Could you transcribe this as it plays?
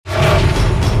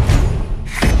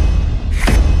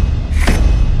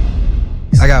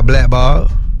got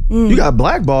blackballed. You got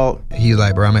blackballed? He's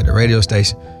like, bro, I'm at the radio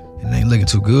station and it ain't looking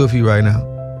too good for you right now.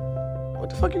 What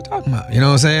the fuck you talking about? You know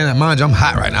what I'm saying? Mind you, I'm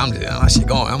hot right now. I'm just, my shit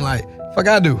going. I'm like, fuck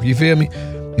I do, you feel me?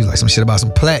 He's like, some shit about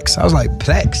some plex. I was like,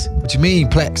 plex? What you mean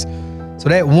plex? So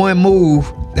that one move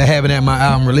that happened at my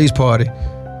album release party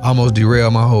almost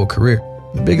derailed my whole career.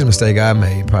 The biggest mistake I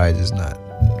made probably just not,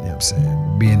 you know what I'm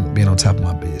saying, being on top of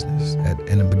my business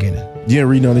in the beginning. You didn't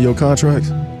read none of your contracts?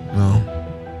 No.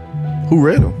 Who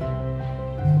read them?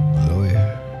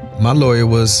 My lawyer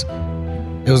was,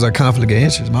 it was a conflict of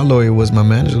interest. My lawyer was my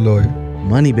manager lawyer.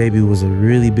 Money Baby was a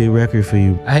really big record for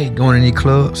you. I hate going to any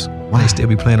clubs when they still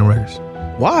be playing the records.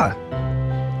 Why?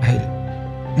 I hate it.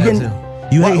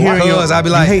 You hate hearing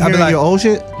your old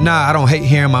shit? Nah, I don't hate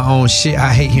hearing my own shit.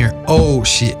 I hate hearing old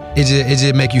shit. It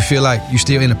just make you feel like you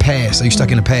still in the past, or you stuck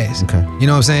in the past. Okay. You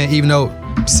know what I'm saying? Even though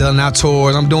I'm selling out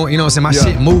tours, I'm doing, you know what I'm saying,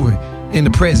 my shit moving in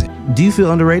the present. Do you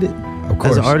feel underrated? Of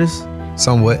course. As an artist?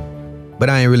 Somewhat. But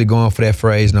I ain't really going for that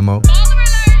phrase no more.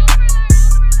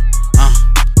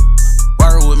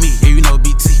 Word with me, yeah, you know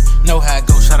BT. Know how it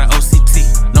go, shout out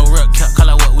OCT. No real cap, call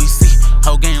out what we see.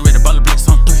 Whole game ready, baller blitz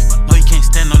on 3. No, you can't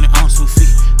stand on your own 2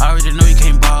 feet. I already know you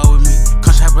can't ball with me.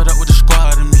 Come chop it up with the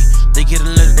squad of me. They get a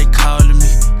letter, they calling me.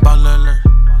 BallerAlert.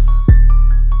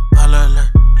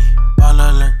 BallerAlert.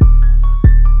 BallerAlert.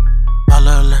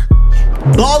 BallerAlert.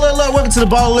 BallerAlert, welcome to the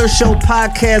BallerAlert Show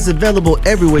podcast, available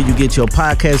everywhere you get your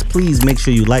podcast. Please make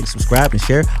sure you like, subscribe, and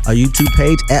share our YouTube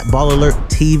page at BallerAlert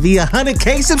TV.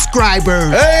 100K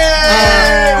subscribers.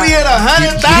 Hey, we hit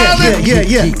 100,000.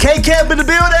 Yeah. K-Camp in the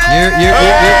building.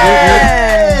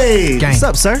 Hey, what's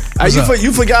up, sir?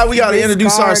 You forgot we got to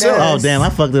introduce ourselves. Oh, damn, I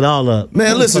fucked it all up.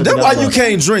 Man, listen, that's why you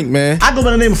can't drink, man. I go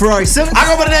by the name of Ferrari Simmons. I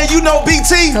go by the name, you know,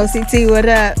 BT. OCT, what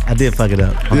up? I did fuck it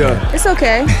up. Okay. Yeah. It's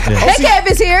okay. K-Camp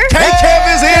is here. K-Camp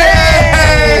is here.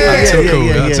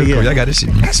 Too cool. Y'all got this shit.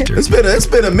 It's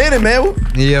been a minute, man.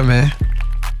 Yeah, man.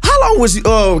 How long was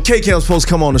K-Camp supposed to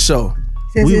come on the show?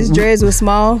 Since his dreads was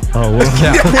small. Oh, well.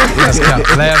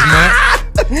 Last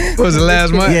month. Was it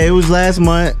last month? Yeah, it was last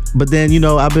month. But then, you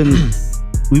know,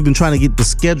 we've been trying to get the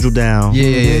schedule down for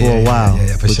a while.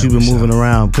 But you've been moving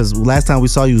around. Because last time we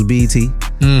saw you was BET.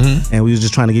 And we was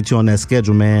just trying to get you on that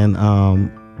schedule, man.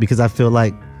 Because I feel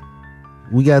like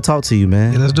we got to talk to you,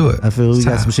 man. Yeah, let's do it. I feel we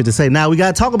got some shit to say. Now, we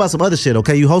got to talk about some other shit,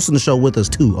 okay? You hosting the show with us,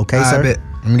 too, okay, sir? I bet.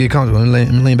 Let me get comfortable. Let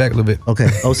me lean back a little bit. Okay.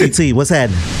 OCT, what's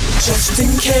happening? Just in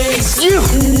case you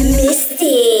missed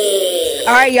it.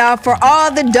 All right, y'all. For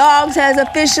All the Dogs has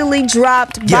officially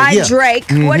dropped by Drake.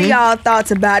 What are y'all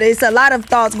thoughts about it? It's a lot of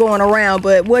thoughts going around,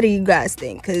 but what do you guys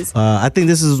think? Cause I think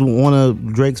this is one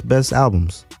of Drake's best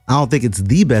albums. I don't think it's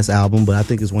the best album, but I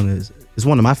think it's one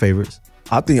of my favorites.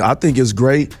 I think it's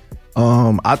great.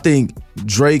 I think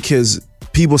Drake has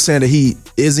people saying that he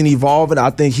isn't evolving. I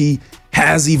think he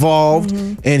has evolved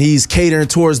and he's catering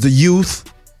towards the youth,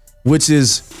 which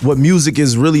is what music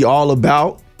is really all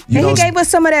about. And he gave us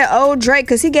some of that old Drake,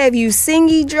 because he gave you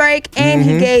Singy Drake and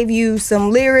he gave you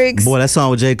some lyrics. Boy, that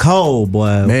song with J. Cole,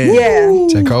 boy. Man. Yeah.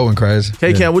 J. Cole went crazy.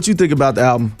 K-Camp, what you think about the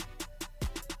album?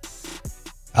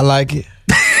 I like it.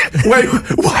 Wait,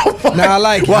 no, I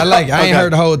like it. I ain't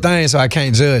heard the whole thing, so I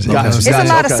can't judge it. It's a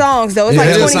lot of songs, though. It's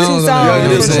like 22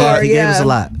 songs. He gave us a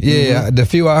lot. Yeah, the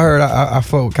few I heard, I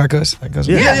fought. Can I cuss?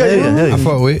 Yeah. I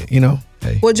fought with, you know.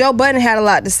 Hey. Well, Joe Budden had a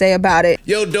lot to say about it.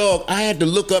 Yo, dog, I had to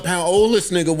look up how old this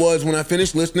nigga was when I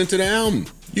finished listening to the album.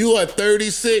 You are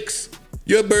 36.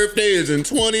 Your birthday is in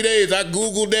 20 days. I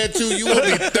Googled that too. You will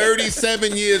be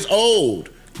 37 years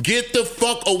old. Get the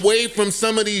fuck away from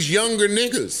some of these younger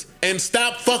niggas and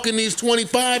stop fucking these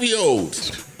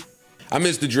 25-year-olds. I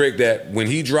miss the Drake that when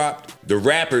he dropped, the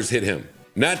rappers hit him.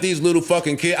 Not these little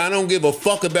fucking kids. I don't give a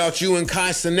fuck about you and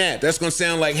Kai Cenat. That's gonna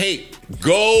sound like hate.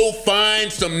 Go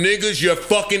find some niggas your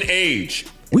fucking age.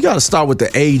 We gotta start with the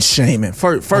age shaming.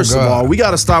 First of all, we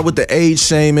gotta start with the age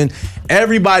shaming.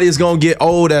 Everybody is gonna get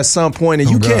old at some point, and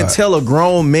you can't tell a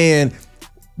grown man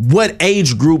what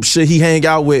age group should he hang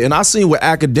out with. And I seen what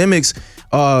academics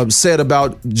said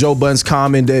about Joe Budden's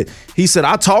comment, that he said,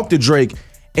 I talked to Drake,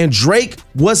 and Drake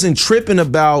wasn't tripping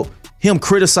about him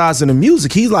criticizing the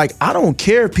music. He's like, I don't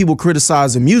care if people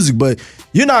criticize the music, but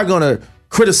you're not gonna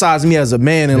criticize me as a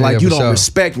man and you don't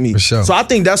respect me. So I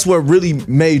think that's what really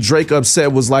made Drake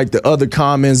upset, was like the other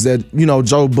comments that, you know,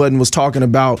 Joe Budden was talking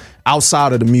about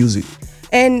outside of the music.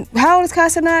 And how old is Kai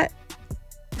Cenat?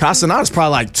 Kai Cenat is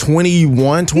probably like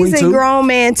 21, 22. He's a grown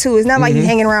man too. It's not like he's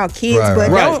hanging around kids,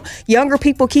 don't younger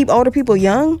people keep older people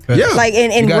young? Yeah. Like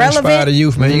and you gotta relevant. inspire the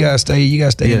youth, man. You gotta stay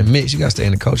in the mix. You gotta stay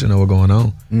in the culture and know what's going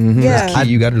on. Yeah.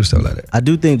 You gotta do stuff like that. I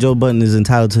do think Joe Budden is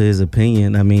entitled to his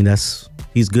opinion. I mean, that's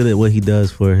he's good at what he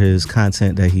does for his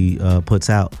content that he puts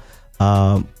out.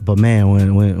 But man,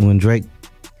 when Drake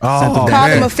called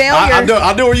him a failure.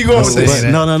 I know where you going with this.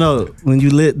 No. When you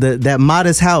lit that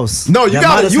modest house. No, you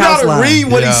gotta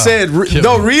read what he said.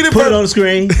 No, read it. Put it on the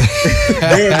screen.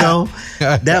 There you go.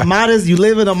 That modest, you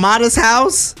live in a modest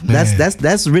house.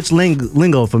 That's rich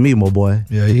lingo for me, my boy.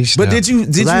 Yeah, he's. But did you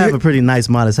have a pretty nice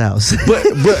modest house? But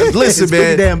listen, it's man,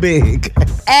 pretty damn big.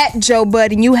 At Joe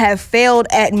Budden, you have failed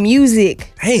at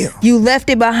music. Damn. You left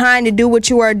it behind to do what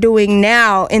you are doing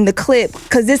now in the clip,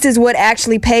 because this is what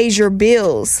actually pays your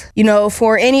bills. You know,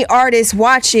 for any artist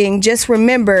watching, just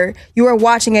remember you are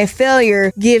watching a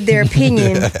failure give their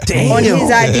opinion on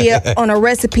his idea on a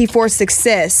recipe for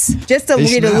success. Just to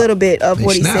read a little bit of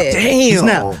what he said.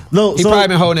 Damn. He probably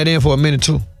been holding that in for a minute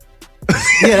too.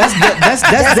 Yeah, that's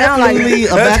definitely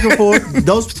a back and forth.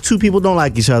 Those two people don't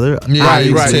like each other. Yeah,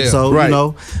 right. So you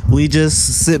know, we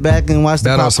just sit back and watch the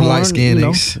popcorn. Some light skinned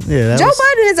niggas. Yeah, Joe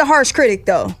Budden is a harsh critic,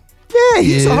 though. Yeah,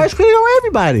 he's a harsh critic on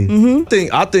everybody.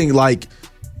 Mm-hmm. I think like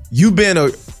you've been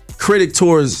a critic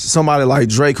towards somebody like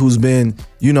Drake, who's been,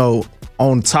 you know,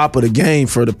 on top of the game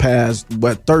for the past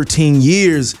 13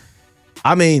 years.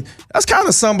 I mean, that's kind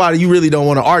of somebody you really don't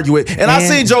want to argue with. And I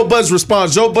seen Joe Budden's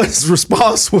response. Joe Budden's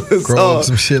response was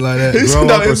some shit like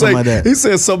that. He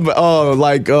said something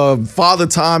like Father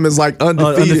Time is like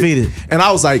undefeated. And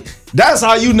I was like, that's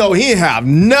how you know he didn't have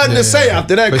nothing to say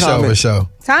after that comment. For sure.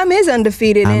 Time is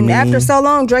undefeated, and after so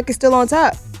long, Drake is still on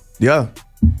top. Yeah.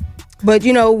 But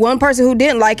you know, one person who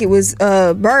didn't like it was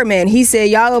Birdman. He said,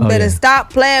 "Y'all better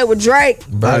stop playing with Drake."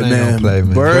 Birdman don't play,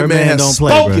 man. Birdman has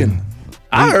spoken.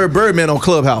 I heard Birdman on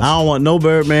Clubhouse. I don't want no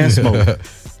Birdman smoke.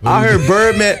 I heard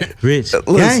Birdman. Rich.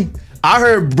 Listen, I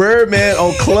heard Birdman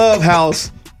on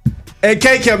Clubhouse. And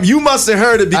K-Cam, you must have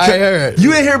heard it because I heard.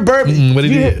 You didn't hear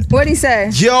Birdman. What'd he say?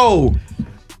 Yo.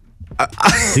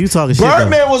 You talking shit?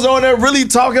 Birdman was on there really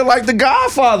talking like the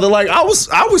Godfather. Like I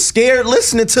was scared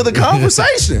listening to the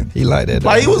conversation. He liked that.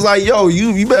 Like he was like, "Yo,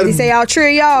 you better." Did he say, "I'll trill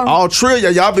y'all"? I'll trill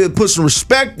y'all. Y'all better put some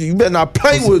respect. You better not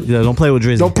play with. Yeah, don't play with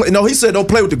Drizzy. Don't play. No, he said, "Don't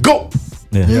play with the GOAT."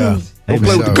 Yeah. Don't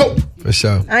play with the GOAT. For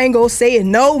sure. I ain't gonna say it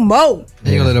no more.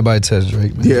 Ain't gonna let nobody touch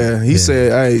Drake, man. Yeah, he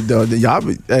said, "Hey,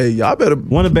 y'all better."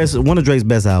 One of Drake's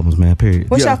best albums, man. Period.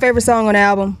 What's your favorite song on the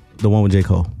album? The one with J.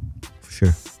 Cole, for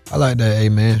sure. I like that,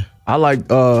 Amen. I like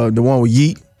the one with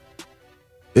Yeet.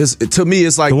 To me,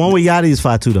 it's like the one with Yachty is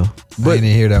fire too, though. But I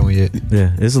didn't hear that one yet.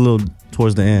 Yeah, it's a little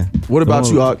towards the end. What about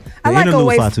you, Hawk? I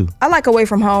like Away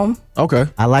From Home. Okay.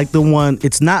 I like the one.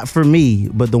 It's not for me,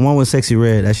 but the one with Sexy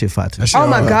Red, that shit fire too. Oh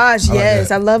my gosh,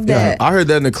 yes, I love that. Yeah, I heard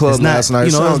that in the club last night.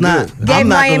 You know, it's not. I'm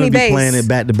not going to be bass. playing it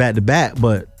back to back to back,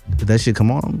 but if that shit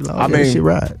come on, I'm like, I mean, that shit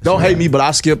ride. Don't hate me, but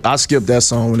I skip that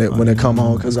song when it come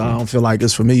on because I don't feel like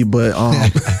it's for me. But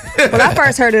when I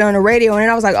first heard it on the radio, and then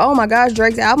I was like, oh my gosh,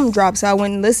 Drake's album dropped, so I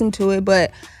went and listened to it.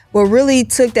 But what really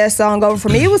took that song over for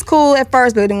me, it was cool at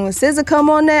first, but then when SZA come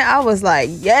on that, I was like,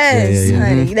 yes,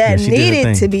 honey, that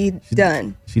needed to be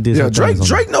done. She did. Yeah,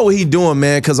 Drake know what he doing,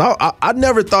 man. Because I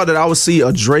never thought that I would see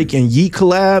a Drake and Yeet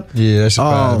collab. Yeah, that's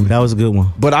that was a good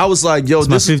one. But I was like, yo, it's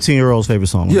this my 15-year-old's favorite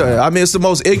song. Yeah, I mean, it's the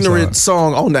most ignorant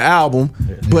song on the album,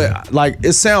 but like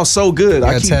it sounds so good.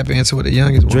 I tap into what the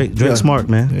youngest Drake smart,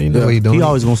 man. You know what he doing. He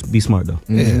always gonna be smart though.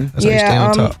 Yeah, that's how you stay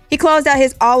on top. He closed out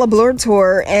his BallerAlert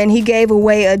tour and he gave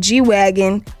away a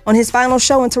G-Wagon on his final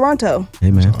show in Toronto.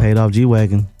 Hey man, paid off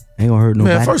G-Wagon. Ain't gonna hurt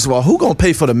nobody. Man, first of all, who gonna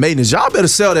pay for the maintenance? Y'all better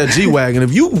sell that G-Wagon.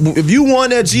 If you won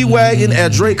that G-Wagon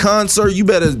at Drake concert, you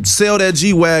better sell that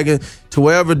G-Wagon to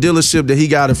wherever dealership that he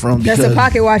got it from. That's a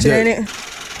pocket watch, ain't it?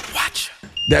 Watch.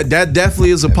 That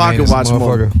definitely is a pocket watch,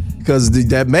 motherfucker. Because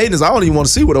that maintenance, I don't even want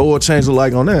to see what the oil change look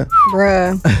like on that.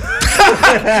 Bruh.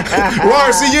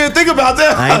 Rory, see, you didn't think about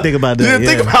that. I didn't think about that. You didn't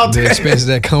think about the expenses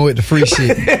that come with the free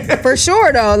shit. For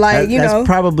sure, though. Like, that's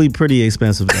probably pretty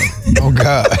expensive, though. Oh,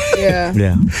 God. Yeah.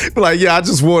 Yeah. Like, I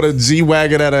just want a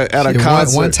G-Wagon at a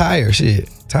concert. One tire, shit.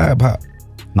 Tire pop.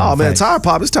 No, man, tire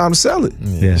pop, it's time to sell it.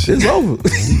 Yeah. It's over.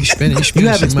 You spend You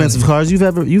have expensive cars. You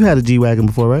had a G-Wagon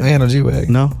before, right? I ain't no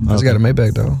G-Wagon. No? I just got a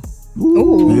Maybach, though.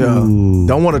 Ooh. Yeah.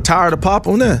 Don't want a tire to pop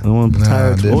on that.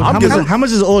 How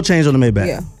much is the oil change on the Maybach?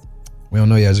 Yeah. We don't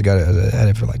know yet. I just had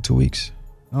it for like 2 weeks.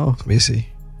 Oh. We see.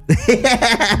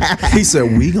 He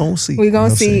said, we gonna see. We gonna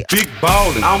see. Big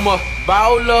ballin'. I'm a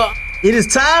baller. It is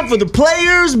time for the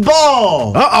Players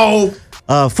Ball.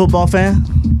 Uh-oh. Football fan?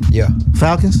 Yeah.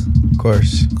 Falcons? Of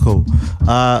course. Cool.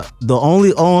 The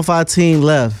only 0-5 team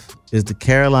left is the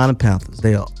Carolina Panthers.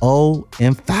 They are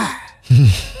 0-5.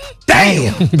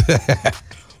 Damn.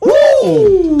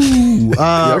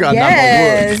 Y'all got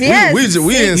yes. We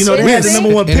they had the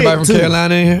number one pick. Anybody from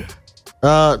Carolina in here?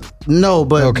 No,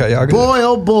 but boy,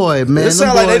 oh boy, man. It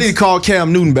sounds like they need to call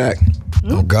Cam Newton back.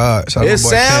 Oh God! It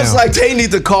sounds like they need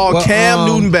to call Cam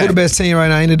Newton back. Who the best team right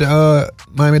now? Ain't it the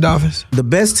Miami Dolphins? The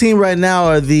best team right now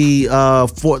are the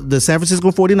San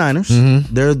Francisco 49ers.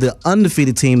 Mm-hmm. They're the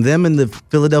undefeated team. Them and the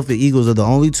Philadelphia Eagles are the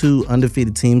only two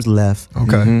undefeated teams left.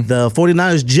 Okay. Mm-hmm. The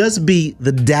 49ers just beat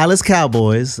the Dallas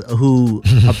Cowboys, who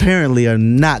apparently are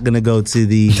not going to go to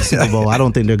the Super Bowl. I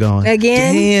don't think they're going.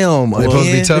 Again? Damn. They're supposed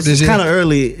to be tough this year. It's kind of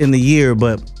early in the year,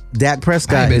 but Dak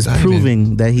Prescott is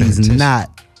proving that he's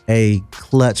not a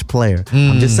clutch player.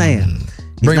 I'm just saying.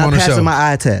 He's Bring him on the show. passing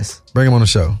my eye test. Bring him on the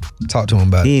show. Talk to him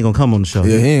about it. He ain't gonna come on the show.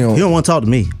 Yeah, he don't want to talk to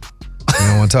me. He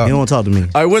don't want to talk. He don't want to talk to me.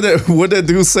 All right, what that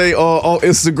dude say on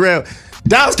Instagram?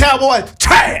 Dallas Cowboy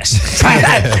trash.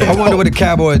 I wonder what the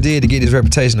Cowboys did to get his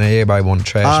reputation that everybody want to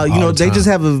trash. They just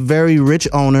have a very rich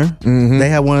owner. Mm-hmm. They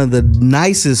have one of the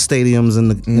nicest stadiums in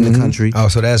the country. Oh,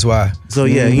 so that's why. So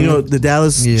yeah, the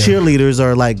Dallas cheerleaders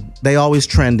are like, they always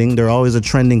trending. They're always a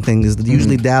trending thing. Is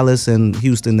usually Dallas and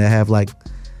Houston that have like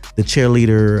the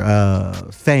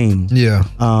cheerleader fame. Yeah.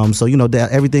 So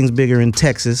everything's bigger in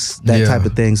Texas, that type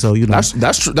of thing. So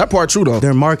that's true. That part true though.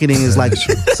 Their marketing is like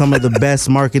some of the best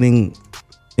marketing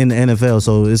in the NFL.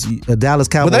 So it's a Dallas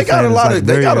Cowboys. But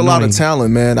they got a lot of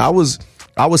talent, man. I was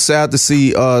sad to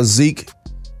see Zeke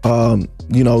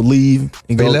leave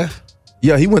and go. He left?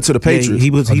 Yeah, he went to the Patriots. He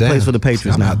plays for the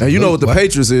Patriots now. And you know what the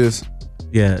Patriots is?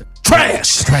 Yeah.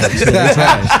 Trash. Yeah, they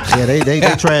trash. Yeah, they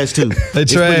trash too. They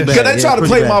trash. Because they try to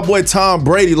play my boy Tom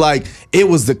Brady like it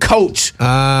was the coach.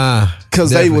 Because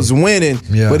they was winning,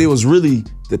 but it was really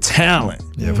the talent.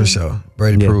 Yeah, for sure.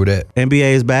 Brady proved that.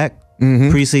 NBA is back.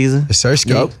 Preseason. The search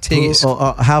tickets.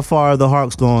 How far are the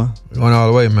Hawks going? Going all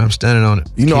the way, man. I'm standing on it.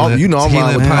 I'm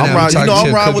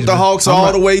riding with the Hawks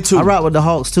all the way too. I ride with the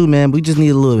Hawks too, man. We just need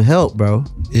a little help, bro.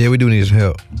 Yeah, we do need some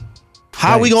help.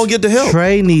 How we gonna get the help?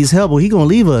 Trey needs help. Well, he gonna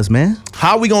leave us, man.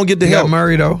 How we gonna get the help? Got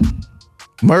Murray though.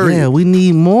 Murray. Yeah, we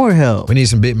need more help. We need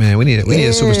some big man. We need a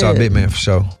superstar big man for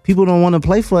sure. People don't want to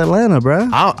play for Atlanta, bro.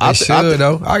 I should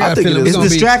though. I got a feeling it's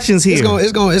distractions here.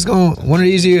 It's going. One of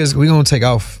these years we gonna take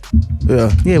off.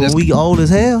 Yeah, when we old as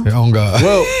hell. Oh God.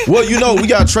 Well, we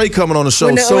got Trey coming on the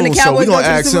show soon, so we gonna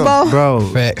ask him, bro.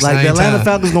 Facts. Like the Atlanta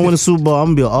Falcons gonna win the Super Bowl. I'm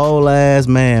gonna be an old ass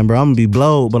man, bro. I'm gonna be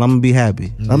blowed, but I'm gonna be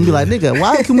happy. I'm gonna be like, nigga,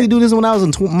 why can we do this when I was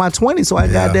in my 20s? So I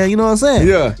got there. You know what I'm saying?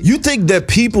 Yeah. You think that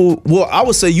people? Well, I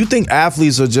would say you think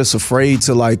athletes are just afraid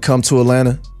to like come to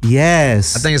Atlanta.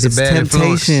 Yes, I think it's a bad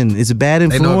temptation. Influence. It's a bad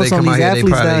influence on these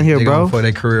athletes down here, bro. For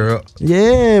their career up.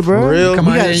 Yeah, bro. Real? Come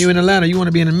out here, and you in Atlanta, you want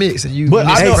to be in the mix, and you. But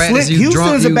I know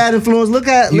Houston's a bad influence. Look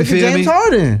at James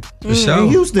Harden for sure. In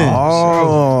Houston.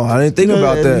 Oh, I didn't think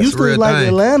about that. Houston's like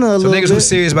Atlanta a little bit. So niggas were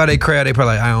serious about their crowd. They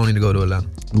probably like, I don't need to go to Atlanta.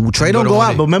 Trey don't go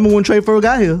out, but remember when Trey first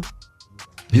got here?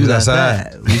 He was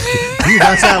outside.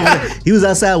 He was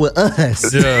outside with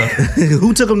us. Yeah.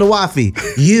 Who took him to Waffy?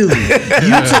 You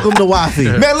took him to Waffy.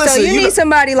 Man, listen, so you need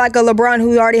somebody like a LeBron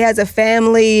who already has a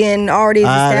family and already is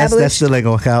established. That still ain't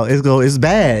gonna count. It's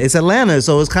bad. It's Atlanta,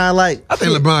 so it's kind of like. I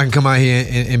think LeBron can come out here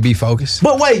and be focused.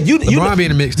 But wait, LeBron be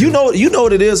in the mix. You know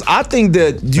what it is. I think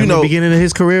that in the beginning of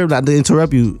his career. Not to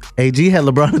interrupt you, AG had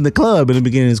LeBron in the club in the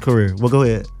beginning of his career. Well, go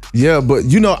ahead. Yeah, but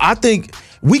I think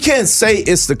we can't say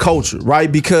it's the culture,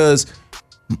 right? Because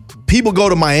people go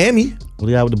to Miami. What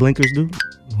do y'all with the blinkers do?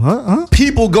 Huh?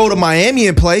 People go to Miami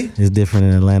and play. It's different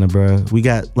in Atlanta, bro. We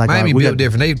got like Miami built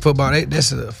different. They football.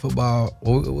 That's a football.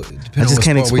 I just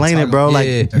can't explain it, bro.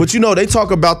 Yeah. But they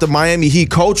talk about the Miami Heat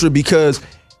culture because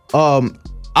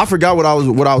I forgot what I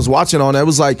was watching on. It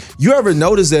was like, you ever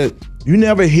notice that you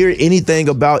never hear anything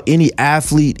about any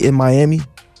athlete in Miami?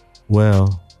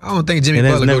 Well, I don't think Jimmy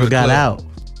Butler never got out.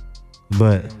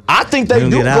 But I think they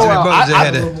do go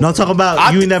out. No, talk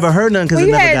about you never heard nothing because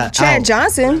it never got Chad out.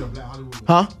 Johnson.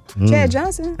 Huh? Chad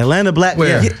Johnson. Atlanta's Black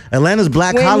when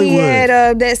Hollywood. He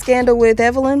had that scandal with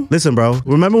Evelyn. Listen, bro.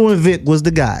 Remember when Vic was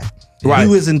the guy? Right. He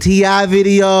was in T.I.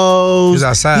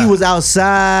 videos. He was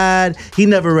outside. He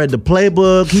never read the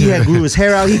playbook. He grew his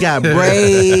hair out. He got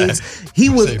braids. He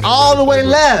was all the way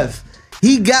left.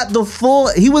 He got the full.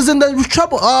 He was in the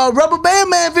Rubber Band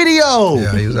Man video.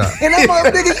 Yeah, he was out. And I'm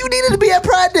like, nigga, you needed to be at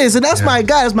practice. And that's my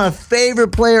guy. That's my favorite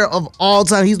player of all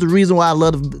time. He's the reason why I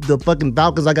love the fucking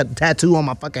Falcons. I got the tattoo on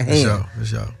my fucking hand. For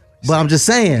sure. But I'm just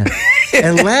saying,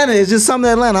 Atlanta is just something.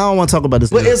 Atlanta. I don't want to talk about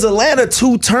this. But is Atlanta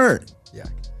two-turn?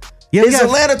 Yeah, is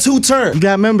Atlanta two-turn? You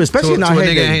gotta remember, especially in our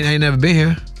nigga ain't never been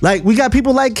here. Like we got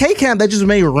people like K-Camp that just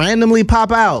may randomly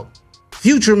pop out.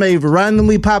 Future may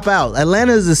randomly pop out.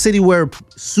 Atlanta is a city where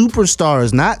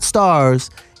superstars, not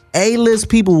stars, A-list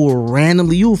people will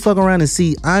randomly, you will fuck around and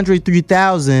see Andre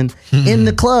 3000 in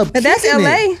the club. But that's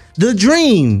LA. The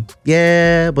dream.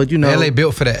 Yeah, but you know. LA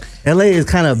built for that. LA is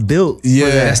kind of built. Yeah.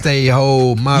 That's their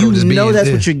whole model. You know that's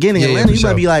what you're getting. Yeah, Atlanta, you sure.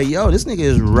 might be like, yo, this nigga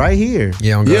is right here.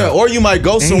 Yeah, yeah. Or you might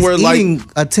go and somewhere he's like eating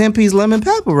a 10-piece lemon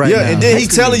pepper right now. Yeah, and then he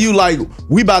telling you like,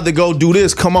 we about to go do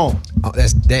this. Come on. Oh,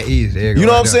 that's that easy. You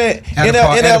know what I'm saying? In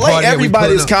LA,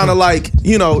 everybody's kind of like,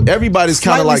 you know, everybody's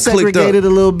kind of like clicked up. Segregated a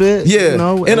little bit. Yeah. You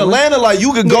know, in Atlanta, like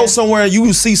you could go somewhere and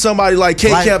you see somebody like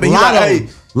K-Camp and you Lotto. like, hey.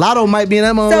 Lotto might be in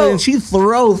that moment and she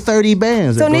throw 30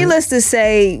 bands. So needless to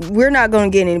say, we're not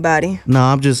going to get anybody. No,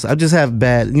 I just have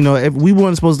bad. You know, if we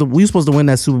were supposed to win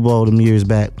that Super Bowl them years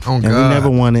back, and we never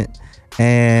won it.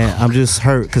 And I'm just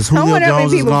hurt because Julio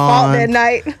Jones is gone. That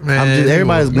night. Man,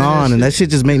 everybody's gone, and that shit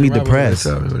just made me depressed.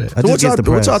 What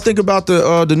y'all think about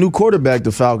the new quarterback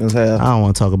the Falcons have? I don't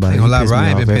want to talk about it.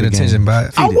 Ryan been paying attention by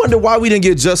it. I wonder why we didn't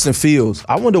get Justin Fields.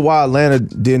 I wonder why Atlanta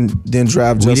didn't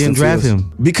draft Justin Fields. We didn't draft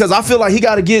him because I feel like he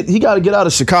got to get out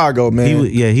of Chicago, man.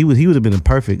 He would have been a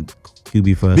perfect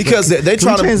QB for us. Because they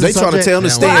trying to tell him to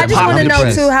stay. Well, I just want to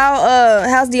know too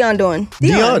how's Deion doing?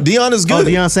 Deion is good. Oh,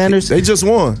 Deion Sanders. They just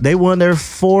won. They won their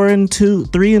 4-2,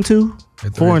 3-2.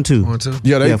 4-2.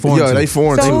 Yeah, they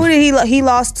 4-2. So who did he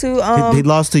lost to? He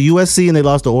lost to USC and they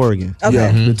lost to Oregon.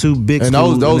 Okay, the two big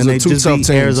schools. Those and are two tough teams.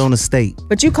 Arizona State.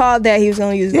 But you called that he was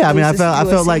going to use. Yeah, I mean, I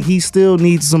felt like he still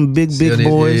needs some big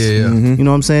boys. Yeah. You know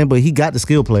what I'm saying? But he got the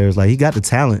skill players. Like he got the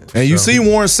talent. And you see,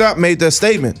 Warren Sapp made that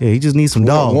statement. Yeah, he just needs some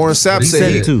dogs. Warren Sapp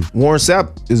said it too. Warren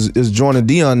Sapp is joining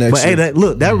Deion next year. But hey,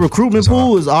 look, that recruitment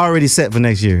pool is already set for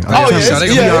next year. Oh yeah, they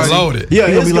gonna be loaded. Yeah,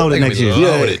 he's gonna be loaded next year.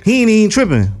 He ain't even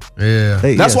tripping. Yeah,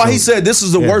 that's why he said this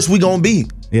is the worst we gonna be.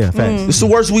 Yeah, facts. This is the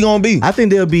worst we gonna be. I think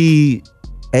they'll be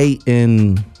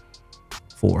 8-4.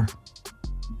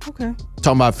 Okay.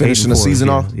 Talking about finishing the season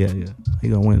off. Yeah. They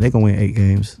gonna win. They gonna win 8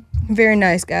 games. Very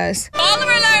nice, guys.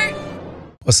 BallerAlert.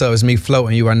 What's up? It's me, Flo,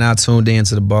 and you are now tuned in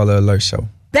to the BallerAlert Show.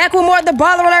 Back with more of the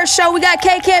BallerAlert Show. We got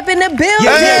K-Camp in the building.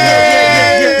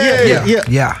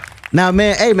 Yeah. Now,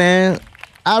 man, hey, man,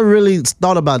 I really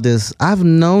thought about this. I've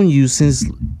known you since,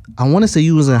 I want to say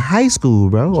you was in high school,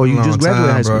 bro, or you just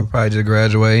graduated high school. Bro. Probably just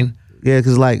graduating. Yeah,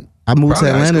 because like I moved to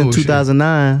Atlanta in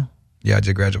 2009. Yeah, I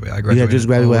just graduated. Yeah, just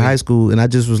graduated high school, and I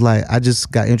just was like, I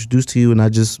just got introduced to you, and I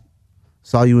just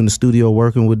saw you in the studio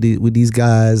working with these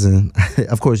guys, and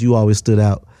of course you always stood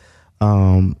out.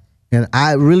 And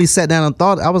I really sat down and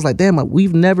thought, I was like, damn,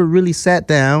 we've never really sat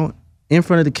down in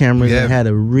front of the camera and had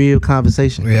a real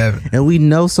conversation. We haven't. And we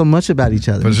know so much about each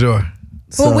other. For sure.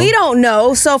 Well, we don't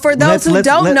know. So for those who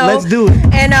don't know, let's do it.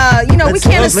 And we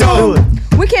can't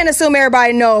assume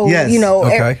everybody know. Yes. You know,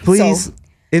 okay. Please, so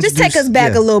just take us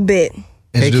back a little bit.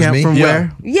 Introduce me. From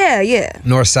where? Yeah.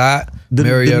 North Side.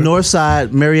 The North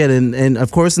Side, Marietta, and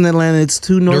of course in Atlanta it's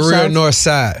 2 North Sides. The real North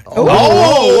Side.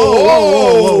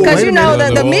 Because you know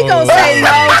the Migos say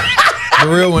no. The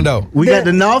real one though. We got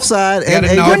the North Side and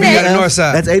we got the North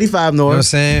Side. That's 85 North. You know what I'm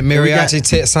saying? Mariachi,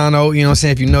 Texano, you know what I'm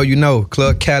saying? If you know, you know.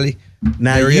 Club Cali.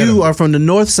 Now you are from the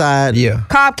North Side. Yeah.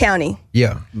 Cobb County.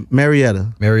 Yeah.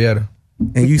 Marietta.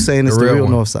 And you saying it's the real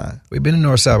North Side. We've been in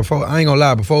North Side before. I ain't gonna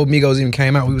lie. Before Migos even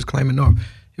came out, we was claiming North.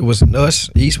 It was us,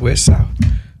 East, West, South.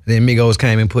 Then Migos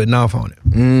came and put North on it.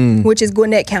 Which is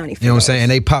Gwinnett County. You know what I'm saying? And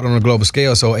they popped on a global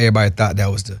scale, so everybody thought that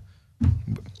was the,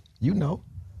 you know.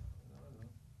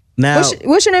 Now,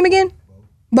 what's your name again?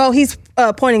 Bo. He's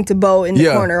pointing to Bo in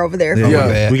the corner over there.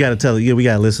 We gotta tell you. We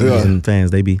got listeners and fans.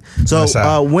 They be.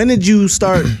 So when did you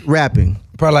start rapping?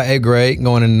 Probably like 8th grade,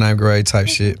 going into 9th grade type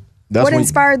shit. What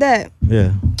inspired that?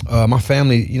 Yeah. My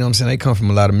family, you know what I'm saying, they come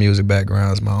from a lot of music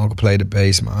backgrounds. My uncle played the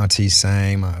bass, my auntie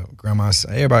sang, my grandma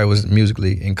sang. Everybody was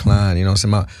musically inclined, you know what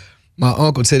I'm saying? My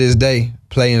uncle to this day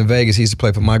play in Vegas. He used to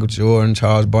play for Michael Jordan,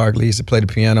 Charles Barkley. He used to play the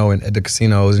piano at the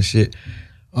casinos and shit.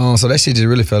 So that shit just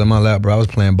really fell in my lap, bro. I was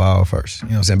playing ball first. You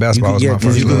know what I'm saying? Basketball was my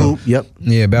first love. Yep.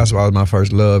 Yeah, basketball was my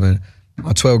first love. And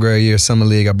my 12th grade year, summer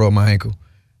league, I broke my ankle.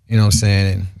 You know what I'm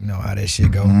saying? And you know how that shit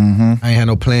go. I ain't had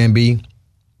no plan B.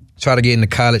 Tried to get into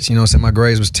college, you know what I'm saying? My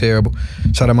grades was terrible.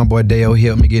 Shout out my boy Dale, he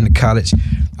helped me get into college.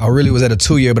 I really was at a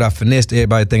 2-year, but I finessed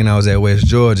everybody thinking I was at West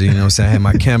Georgia, you know what I'm saying? I had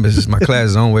my campus, my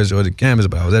classes on West Georgia campus,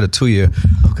 but I was at a 2-year.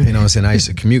 Okay. You know what I'm saying? I used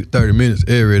to commute 30 minutes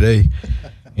every day.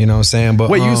 You know what I'm saying?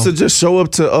 But wait, you used to just show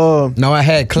up to No, I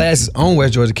had classes on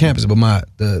West Georgia campus, but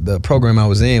the program I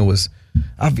was in was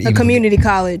a community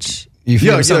college. You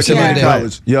feel me? Community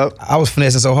college. Yep. I was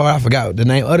finessing so hard I forgot the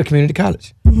name of the community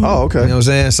college. Oh, okay. You know what I'm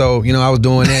saying? So, you know, I was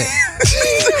doing that.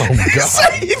 Oh my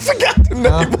God. You forgot the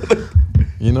name.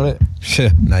 You know that?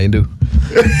 Shit. Now you do.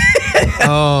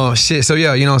 Oh, shit. So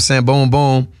yeah, you know what I'm saying? Boom,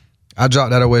 boom. I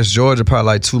dropped out of West Georgia probably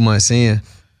like 2 months in.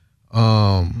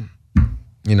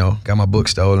 You know, got my book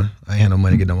stolen. I ain't had no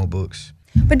money to get no more books.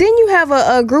 But didn't you have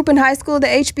a group in high school, the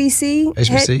HBC?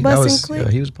 HBC, that was, yeah,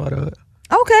 he was part of it.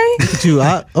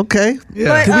 Okay. Okay. Yeah.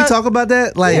 But, can we talk about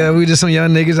that? Like, yeah, we just some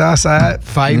young niggas outside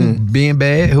fighting, being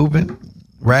bad, hooping,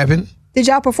 rapping. Did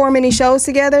y'all perform any shows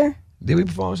together? Did we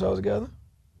perform shows together?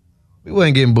 We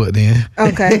wasn't getting booked then.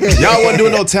 Okay. Y'all wasn't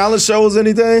doing no talent shows or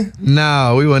anything?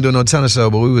 No, we wasn't doing no talent show,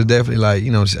 but we was definitely like,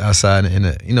 you know, outside in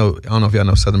the, you know, I don't know if y'all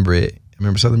know Southern Bread.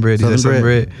 Remember Southern Bread? Southern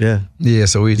Bread? Yeah. Yeah,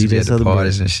 so we just DJ at the Southern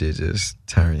parties Bread. and shit, just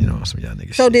turn, you know, some young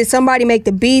niggas. So shit. did somebody make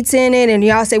the beats in it, and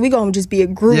y'all said we gonna just be a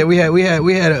group? Yeah, we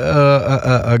had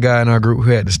a guy in our group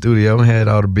who had the studio and had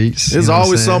all the beats. There's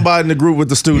always somebody in the group with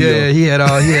the studio. Yeah, he had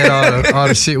all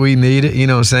the shit we needed. You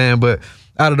know what I'm saying? But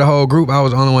out of the whole group, I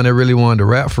was the only one that really wanted to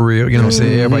rap for real. You know what I'm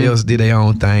saying? Everybody else did their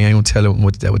own thing. I ain't gonna tell them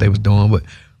what they was doing, but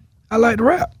I like to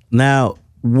rap. now,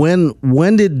 when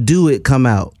did Do It come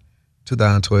out?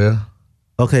 2012.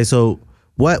 Okay, so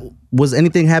what was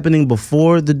anything happening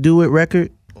before the Do It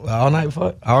record? All night,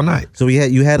 all night. So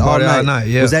you had Party all all night. night,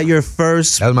 yeah. Was that your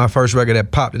first That was my first record that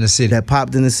popped in the city. that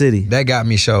popped in the city? That got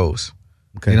me shows.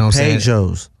 Okay. You know what I'm saying? Paid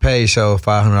shows. Paid show,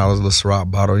 $500, a little Ciroc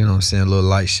bottle, you know what I'm saying? A little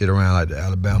light shit around like the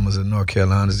Alabamas and North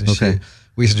Carolinas and Okay. shit.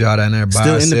 We used to drive down there by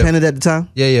Still ourselves. independent at the time?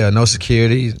 Yeah, no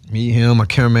security. Me, him, my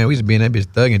cameraman. We used to be in that bitch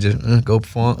thugging, just go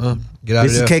perform, get out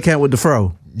This of is there. K-Camp with the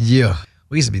Fro. Yeah.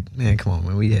 We used to be, man, come on,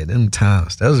 man. We had them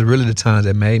times. That was really the times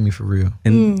that made me for real.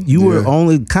 And you were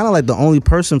only kind of like the only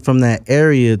person from that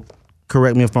area,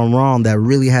 correct me if I'm wrong, that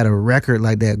really had a record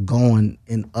like that going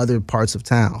in other parts of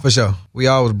town. For sure. We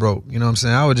always broke. You know what I'm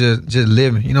saying? I was just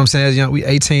living. You know what I'm saying? As young, we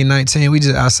 18, 19, we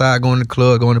just outside going to the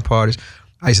club, going to parties.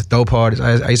 I used to throw parties.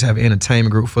 I used to have an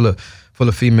entertainment group full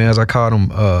of females. I called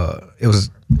them, I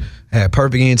had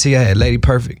Perfect ENT, I had Lady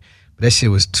Perfect. But that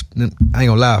shit was, I ain't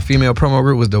gonna lie, female promo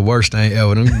group was the worst thing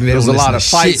ever. There was a lot of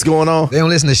fights going on. They don't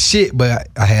listen to shit, but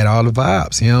I had all the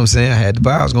vibes. You know what I'm saying? I had the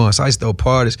vibes going. So I used to throw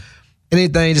parties.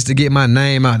 Anything just to get my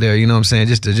name out there, you know what I'm saying?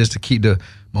 Just to keep the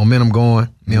momentum going.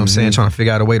 You know what I'm saying? Trying to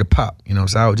figure out a way to pop. You know what I'm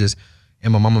saying? I was just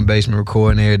in my mama's basement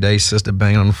recording every day, sister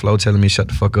banging on the floor telling me shut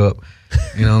the fuck up.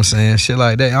 You know what I'm saying? Shit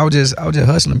like that. I was just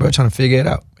hustling, bro, trying to figure it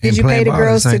out. Did you pay the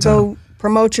girls to go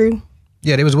promote you?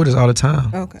 Yeah, they was with us all the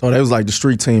time. Okay. Oh, they was like the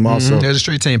street team also. There was a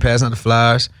street team passing out the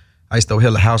flyers. I used to throw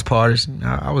hella house parties.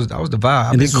 I was the vibe. I've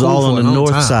And been this was cool all for on a the long north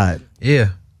time. side. Yeah.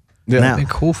 Now- We've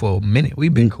been cool for a minute.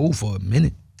 We've been cool for a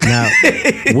minute. Now,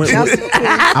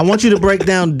 I want you to break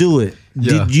down Do It.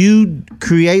 Yeah. Did you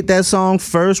create that song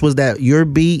first? Was that your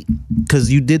beat?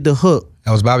 Because you did the hook.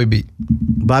 That was Bobby beat.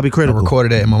 Bobby I Critical.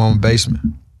 recorded that in my mama's basement.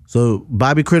 So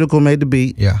Bobby Critical made the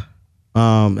beat. Yeah.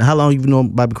 How long you known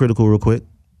Bobby Critical real quick?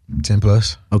 10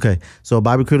 plus. Okay. So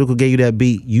Bobby Critical gave you that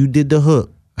beat. You did the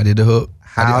hook. I did the hook.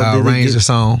 I did it arranged get- the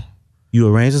song. You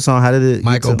arranged the song. How did it?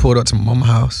 Michael pulled up to my mama's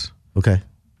house. Okay.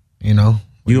 You know.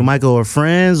 You and Michael are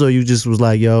friends, or you just was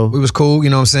like, yo? We was cool, you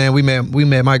know what I'm saying? We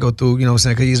met Michael through, you know what I'm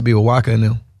saying, because he used to be with Walker and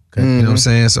them. Okay. You know what I'm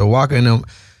saying? So Walker and them,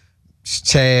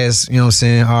 Chaz, you know what I'm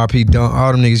saying, RP Dunk,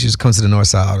 all them niggas used to come to the north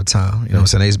side all the time. You know what I'm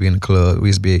saying? They used to be in the club. We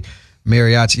used to be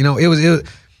mariachi. You know, it was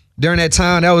during that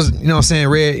time, that was, you know what I'm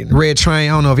saying, Red Train.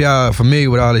 I don't know if y'all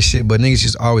familiar with all this shit, but niggas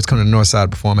used to always come to the north side to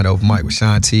perform at Open Mic with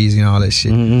Sean Teasy and all that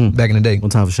shit back in the day. One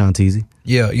time for Sean Teasy.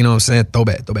 Yeah, you know what I'm saying?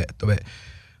 Throwback.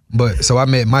 But so I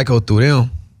met Michael through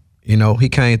them. You know, he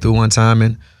came through one time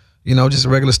and, you know, just a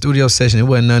regular studio session. It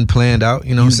wasn't nothing planned out.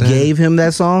 You know what I'm saying? You gave him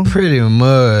that song? Pretty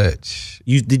much.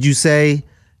 Did you say,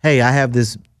 hey, I have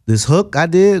this hook I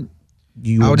did?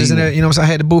 I was just in there, you know what I'm saying?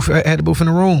 I had the booth in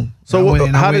the room. So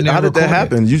how did that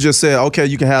happen? You just said, okay,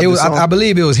 you can have this song? I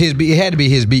believe it was his beat. It had to be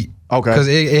his beat. Okay. Because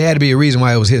it had to be a reason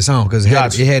why it was his song, because it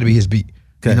had to be his beat.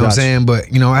 Okay, you know what I'm gotcha. saying?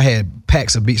 But, you know, I had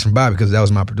packs of beats from Bobby because that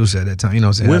was my producer at that time. You know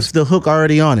what I'm saying? With the hook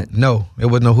already on it? No, it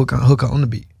was no hook on the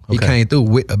beat. He came through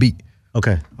with a beat.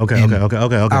 Okay. And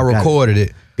I recorded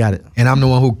it. Got it. And I'm the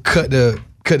one who cut the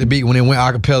beat when it went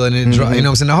acapella and then dropped. You know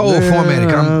what I'm saying? The whole format.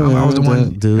 I was the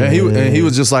one. And he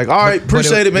was just like, all right,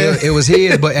 appreciate it, man. It was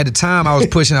his, but at the time I was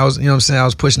pushing. You know what I'm saying? I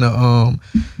was pushing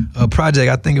a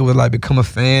project. I think it was like Become a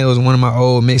Fan. It was one of my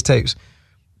old mixtapes.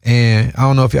 And I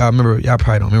don't know if y'all remember. Y'all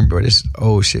probably don't remember this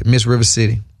old shit. Miss River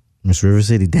City. Miss River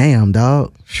City. Damn,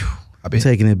 dog. I've been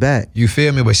taking it back. You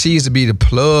feel me? But she used to be the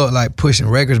plug, like pushing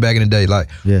records back in the day. Like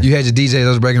you had your DJs that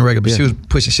was breaking records, but she was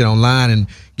pushing shit online and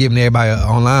giving everybody an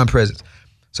online presence.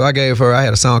 So I gave her. I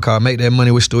had a song called "Make That Money"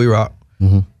 with Stewie Rock,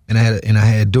 and I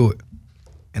had Do It,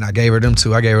 and I gave her them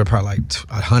two. I gave her probably like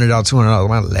 $100, $200.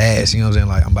 My last, you know what I'm saying?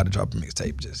 Like I'm about to drop a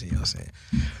mixtape, just you know what I'm saying.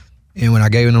 And when I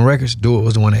gave her them records, Do It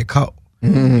was the one that caught.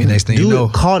 And next thing you know,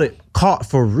 caught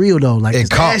for real though. Like it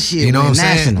caught. that shit You know what I'm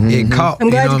national. saying? It caught.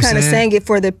 I'm glad know you what kind of saying? sang it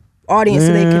for the audience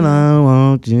so they can. I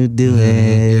want you to do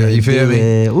it. Yeah, you feel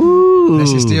me? Ooh. That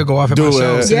shit still go off at my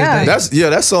shows. Yeah.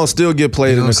 That song still get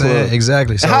played in the club.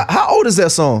 Exactly. So How old is that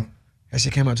song? that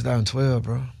shit came out 2012,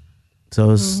 bro.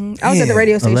 So it's I was at the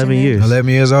radio station. 11 years. 11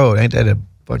 years old. Ain't that a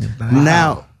fucking thing?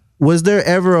 Now, was there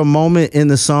ever a moment in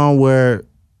the song where,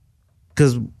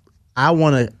 because I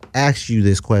want to ask you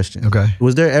this question. Okay.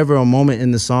 Was there ever a moment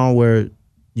in the song where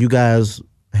you guys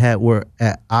were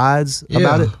at odds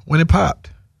about it? When it popped.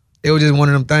 It was just one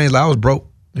of them things. Like I was broke.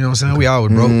 You know what I'm saying? We all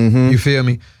was broke. You feel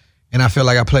me? And I feel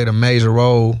like I played a major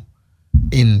role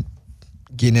in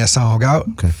getting that song out,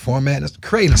 formatting,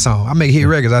 creating a song. I make hit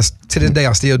records. To this day,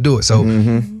 I still do it. So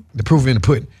the proof in the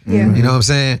pudding. Yeah. You know what I'm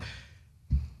saying?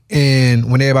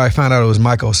 And when everybody found out it was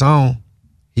Michael's song,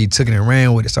 he took it and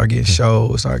ran with it, started getting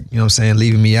shows, started, you know what I'm saying,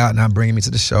 leaving me out, not bringing me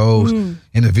to the shows. In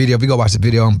the video, if we go watch the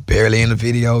video, I'm barely in the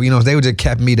video. You know, they were just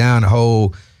capping me down the whole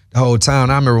time.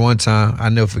 And I remember one time, I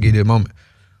never forget that moment.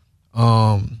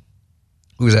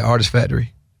 We was at Artist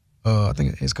Factory. I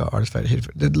think it's called Artist Factory.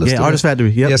 Artist Factory.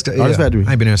 Yep. Yeah, Artist Factory.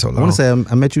 I ain't been there so long. I want to say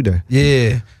I met you there.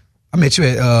 Yeah. I met you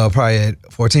at probably at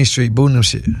 14th Street, booting them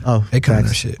shit. Oh, Akon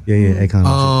them shit. Yeah,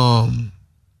 Akon.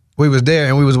 We was there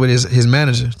and we was with his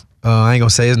manager. I ain't gonna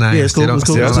say his name. Yeah, it's cool. It's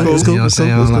cool. You know what I'm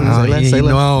saying? He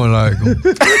know I don't like him.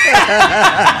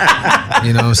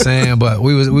 You know what I'm saying? But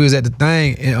we was at the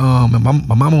thing and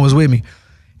my mama was with me,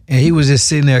 and he was just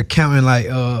sitting there counting like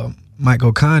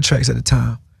Michael contracts at the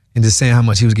time and just saying how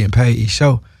much he was getting paid each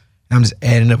show. And I'm just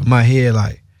adding up in my head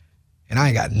like, and I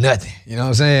ain't got nothing. You know what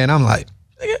I'm saying? I'm like,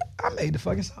 nigga, I made the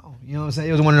fucking song. You know what I'm saying?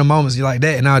 It was one of the moments you like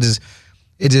that, and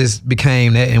it just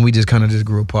became that, and we just kind of just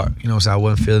grew apart. You know what I'm saying? I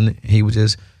wasn't feeling it. He was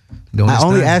just doing his I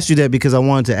only thing. asked you that because I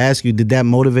wanted to ask you, did that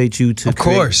motivate you to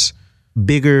create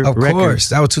bigger Of records? course.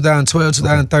 That was 2012,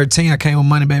 2013. I came with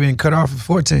Money Baby and cut off at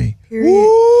 14.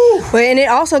 But and it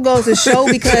also goes to show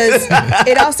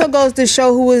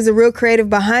who was the real creative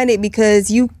behind it,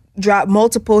 because you dropped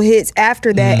multiple hits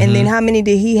after that, and then how many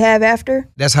did he have after?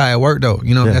 That's how it worked though.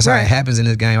 You know, that's how it happens in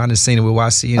this game. I just seen it with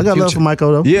YC and I got Future. love for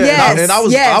Michael though. Yeah, Yes, and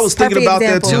I was thinking perfect about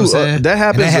example. that You know too. what I'm saying? That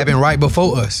happened. And that happened right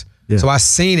before us. Yeah. So I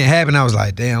seen it happen. I was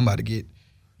like, damn, I'm about to get,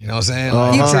 you know what I'm saying?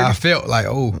 Like, that's how I felt. Like,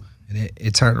 oh, and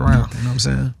it turned around. You know what I'm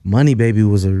saying? Money Baby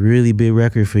was a really big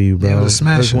record for you, bro. Yeah, it was a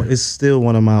smasher. It's still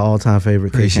one of my all-time favorite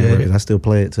Appreciate K-Camp it. records. I still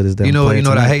play it to this day. You know Play it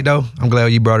what I tonight. hate though? I'm glad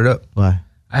you brought it up. Why?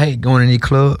 I hate going in these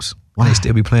clubs when they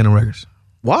still be playing them records.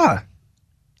 Why?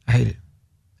 I hate it.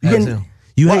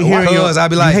 You hate hearing Because I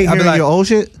be like, your old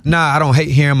shit? Nah, I don't hate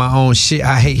hearing my own shit.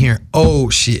 I hate hearing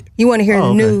old shit. You want to hear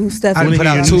Oh, new stuff? I didn't put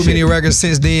out too many records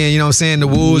since then. You know what I'm saying? The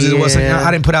Wolves is what's. Yeah.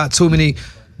 I didn't put out too many.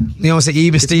 You know what I'm saying?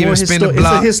 Even Steven Spin the It's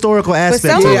Block. a historical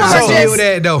aspect. some to of it. them I are feel just-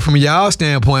 that though from y'all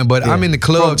standpoint, but I'm in the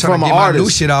club trying from to an get my new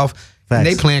artist. shit off, and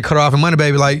they Facts. playing Cut Off and Money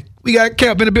Baby like we got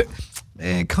kept in a bit.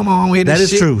 Man, come on with That this is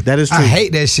shit. true. That is true. I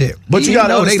hate that shit. But you gotta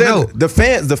know, they know.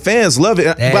 understand the fans love it.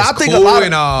 But I think cool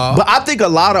and all. but I think a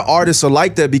lot of artists are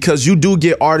like that, because you do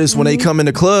get artists when they come in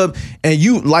the club, and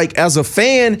you like as a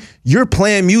fan, you're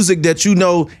playing music that you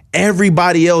know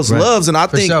everybody else loves, and I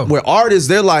think sure. with artists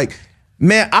they're like,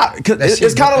 man, it's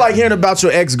shit kind of like hearing about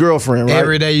your ex-girlfriend, right?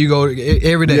 Every day you go,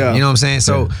 every day. Yeah. You know what I'm saying?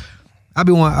 So I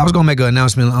was gonna make an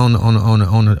announcement on the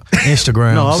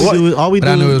Instagram. No, all we But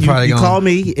do I knew it was probably you gonna- call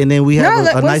me, and then we have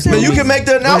No, a what's nice the- moment. You can make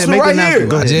the announcement Go ahead, right make the here.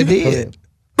 Go I ahead. just Go did. ahead.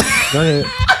 Go ahead.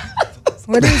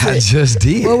 What is I it? just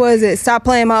did. What was it? Stop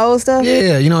playing my old stuff?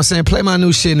 Yeah, you know what I'm saying? Play my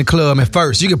new shit in the club at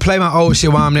first. You can play my old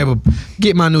shit while I'm never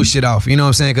get my new shit off. You know what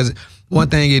I'm saying? Because one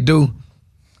thing it do,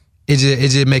 it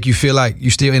just make you feel like you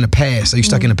still in the past, or you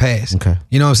stuck in the past. Okay.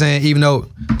 You know what I'm saying? Even though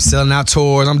I'm selling out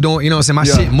tours, I'm doing, you know what I'm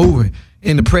saying? My shit moving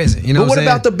in the present. You know But what what I'm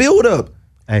about the build up?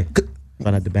 Hey,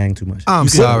 try not to bang too much. I'm You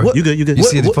good. sorry. You good? You good? You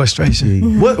see the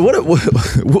frustration?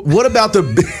 What about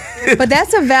the But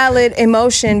that's a valid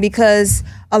emotion, because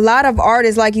a lot of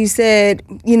artists, like you said,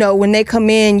 you know, when they come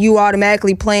in, you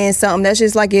automatically playing something. That's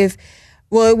just like it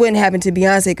wouldn't happen to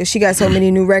Beyonce, because she got so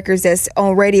many new records that's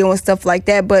on radio and stuff like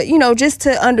that. But, you know, just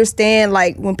to understand,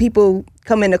 like, when people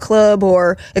come in the club,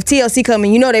 or if TLC come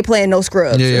in, you know they playing No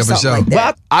Scrubs Yeah, or for something sure. like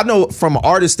that. But I know from an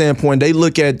artist standpoint, they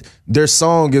look at their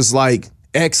song as like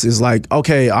X is like,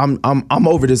 okay, I'm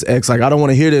over this X. Like, I don't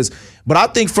want to hear this. But I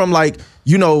think from like,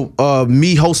 you know,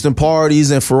 me hosting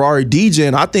parties and Ferrari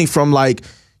DJing, I think from like,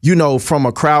 you know, from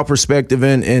a crowd perspective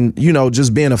and you know,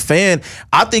 just being a fan,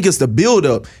 I think it's the build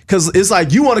up, because it's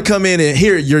like you want to come in and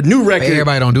hear your new record.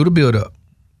 Everybody don't do the build up.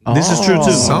 This is true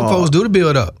too. Some folks do the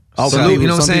build up. Some Salute, you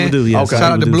know what I'm people saying? do, yeah. Okay.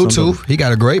 Shout out to Some people do, some Bluetooth. He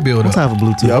got a great build One up. time for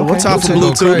Bluetooth. Yo, one time for Go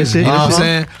Bluetooth. crazy. You know what I'm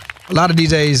saying? A lot of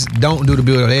DJs don't do the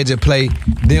build up. They just play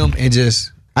them and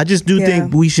just. I just do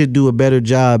think we should do a better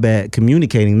job at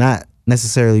communicating, not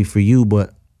necessarily for you,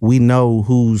 but we know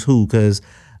who's who, because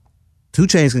 2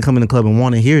 Chainz can come in the club and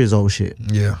want to hear his old shit.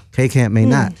 Yeah. K-Camp may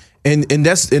not. And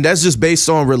that's just based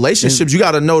on relationships. You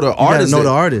got to know the artist. You got to know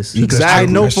the artist. Exactly.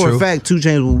 I know for a fact 2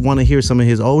 Chainz will want to hear some of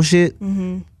his old shit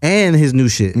and his new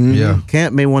shit. Yeah.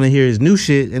 Camp may want to hear his new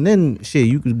shit, and then shit,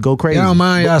 you could go crazy. I don't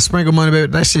mind y'all sprinkle money,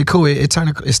 baby. That shit cool. It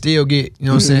still get, you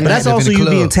know what I'm saying? But that's also you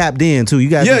being tapped in too. You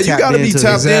got you got to be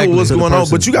tapped in with what's going on.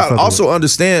 But you got to also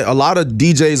understand a lot of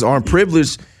DJs aren't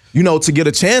privileged, you know, to get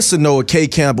a chance to know a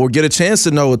K-Camp or get a chance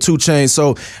to know a 2 Chainz.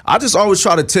 So I just always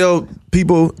try to tell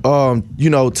people, you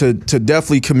know, to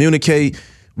definitely communicate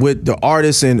with the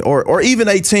artist and or even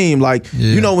a team. Like,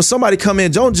 you know, when somebody come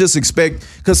in, don't just expect,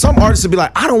 because some artists will be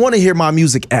like, I don't want to hear my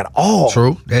music at all.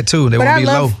 True, that too. They won't be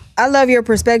low. I love your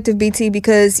perspective, BT,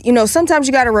 because, you know, sometimes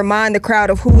you got to remind the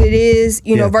crowd of who it is,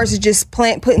 you know, versus just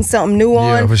putting something new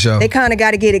on. Yeah, for sure. They kind of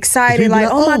got to get excited, like,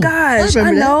 oh my gosh,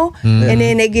 I know. And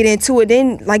then they get into it.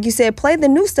 Then, like you said, play the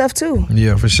new stuff too.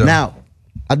 Yeah, for sure. Now,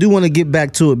 I do want to get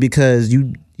back to it because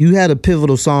you had a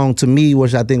pivotal song to me,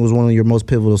 which I think was one of your most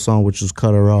pivotal songs, which was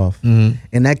Cut Her Off. And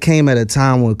that came at a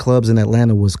time when clubs in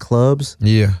Atlanta was clubs.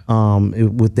 Yeah.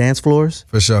 With dance floors.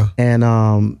 For sure.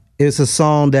 And it's a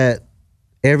song that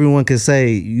everyone can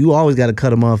say, you always got to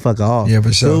cut a motherfucker off. Yeah,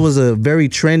 for sure. So it was a very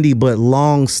trendy but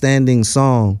long-standing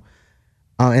song.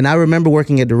 And I remember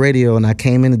working at the radio, and I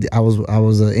came in, I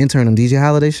was an intern on DJ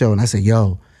Holiday Show, and I said,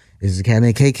 yo, this is a cat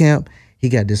named K-Camp. He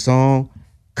got this song,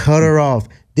 Cut Her Off.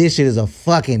 This shit is a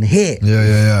fucking hit.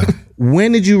 Yeah.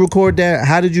 When did you record that?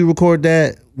 How did you record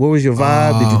that? What was your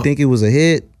vibe? Did you think it was a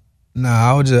hit?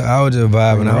 Nah, I was just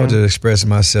vibing. I was just expressing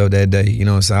myself that day. You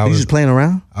know what I'm saying? You just playing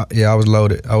around? I was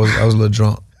loaded. I was a little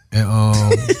drunk. And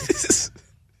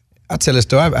I tell a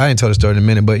story. I ain't told the story in a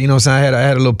minute, but you know what I'm saying? I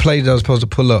had a little plate that I was supposed to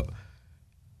pull up.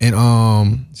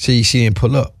 And she didn't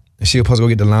pull up. And she was supposed to go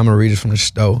get the lima readers from the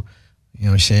store. You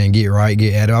know what I'm saying? Get right,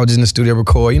 get at it. I was just in the studio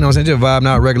record. You know what I'm saying? Just vibing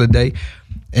out a regular day.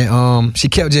 And she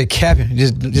kept just capping,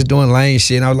 just doing lame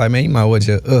shit. And I was like, man, you might as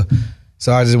well just,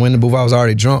 So I just went in the booth. I was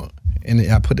already drunk.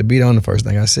 And I put the beat on. The first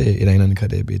thing I said, it ain't nothing to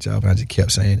cut that bitch off. And I just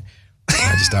kept saying it.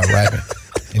 And I just started rapping.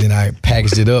 And then I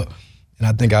packaged it up. And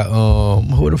I think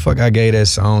who the fuck I gave that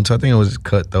song to? I think it was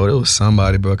Cutthroat. It was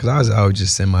somebody, bro. Because I would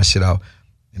just send my shit out.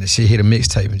 And the shit hit a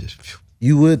mixtape and just. Phew.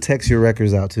 You would text your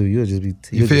records out too. You would just be.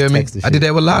 You feel me? I did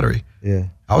that with Lottery. Yeah.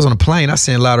 I was on a plane. I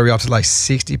sent Lottery off to like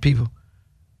 60 people.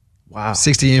 Wow.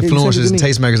 60 influencers and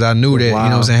tastemakers. I knew that, you know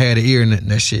what I'm saying, had an ear in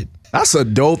that shit. That's a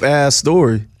dope ass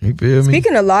story. You feel me?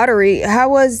 Speaking of Lottery, how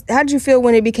did you feel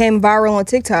when it became viral on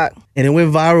TikTok? And it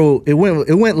went viral. It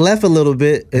went left a little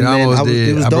bit. And it almost did.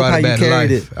 It was dope how you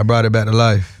carried it. I brought it back to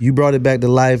life. You brought it back to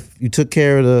life. You took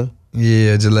care of the.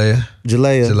 Yeah, Jalea.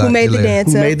 Who made the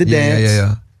dance? Who made the dance?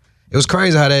 Yeah. It was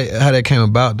crazy how that came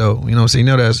about though. You know what I'm saying?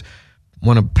 You know that's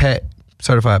one of Pat,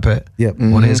 certified Pat. Yep.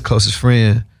 One of his closest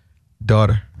friend,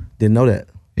 daughter. Didn't know that.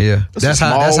 Yeah. That's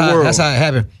how it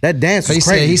happened. That dance was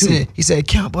crazy. He said,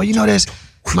 Count, boy, you know that's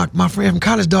my friend from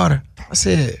college daughter. I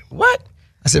said, what?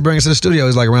 I said, bring it to the studio. It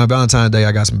was like around Valentine's Day.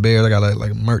 I got some bears. I got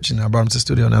like merch, and I brought them to the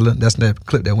studio. And that's that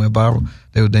clip that went viral.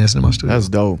 They were dancing in my studio. That's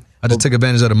dope. I just took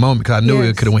advantage of the moment because I knew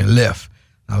it could have went left.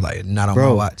 I was like, not on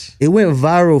my watch. It went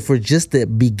viral for just the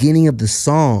beginning of the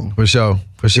song. For sure.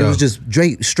 It was just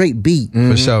straight beat.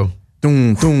 For sure.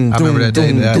 Doom, doom, I remember that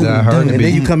day that I heard the beat. And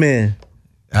then you come in.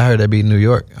 I heard that beat in New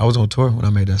York. I was on tour when I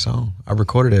made that song. I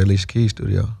recorded it at Alicia Keys'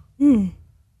 studio.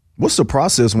 What's the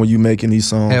process when you making these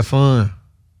songs? Have fun.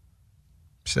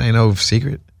 Shit ain't no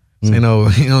secret. Shit ain't no,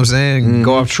 you know what I'm saying?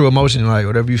 Go off true emotion, like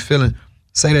whatever you feeling,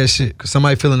 say that shit, because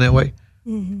somebody feeling that way.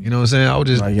 You know what I'm saying? I was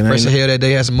just fresh as hell that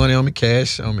day, had some money on me,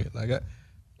 cash on me. Like,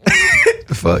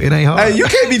 the fuck, it ain't hard. Hey, you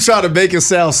can't be trying to make it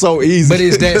sound so easy. But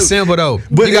it's that simple though.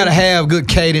 But you gotta have good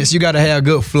cadence, you gotta have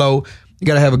good flow, you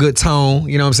gotta have a good tone,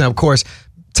 you know what I'm saying? Of course,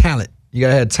 talent. You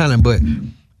gotta have talent, but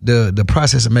the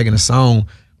process of making a song,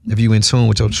 if you in tune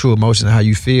with your true emotion and how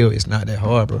you feel, it's not that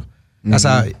hard, bro. That's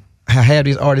how have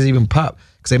these artists even pop,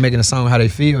 because they making a song how they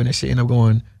feel and that shit end up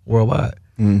going worldwide.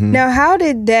 Now, how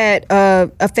did that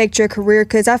affect your career?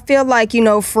 Because I feel like, you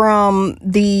know, from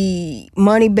the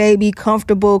Money Baby,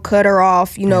 Comfortable, Cut Her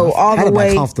Off, you know, all the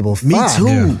way. Comfortable. Me too.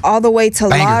 Yeah. All the way to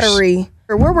Bangers. Lottery.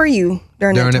 Where were you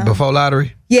during that time? It before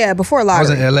Lottery? Yeah, before I Lottery.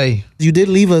 was in LA. You did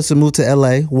leave us and move to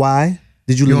LA. Why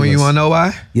did you leave us? You wanna know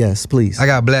why? Yes, please. I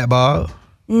got blackballed.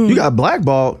 You got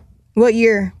blackballed. What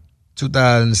year?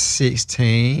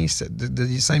 2016,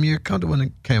 the same year Comfortable when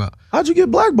it came out. How'd you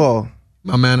get blackballed?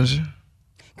 My manager.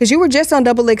 Because you were just on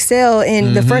Double XL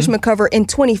in the freshman cover in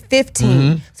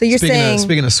 2015. So you're saying...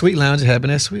 Speaking of Sweet Lounge, it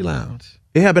happened at Sweet Lounge.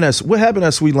 What happened at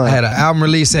Sweet Lounge? I had an album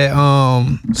release at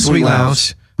Sweet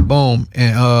Lounge. Boom.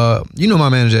 And you know my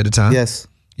manager at the time. Yes.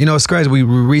 You know, it's crazy. We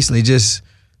recently just,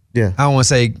 I don't want to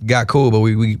say got cool, but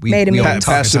we made him on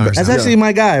talking terms. That's actually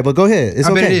my guy, but go ahead. It's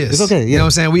okay. Bet it is. It's okay. You know what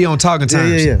I'm saying? We on talking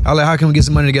terms. Yeah. I like, how can we get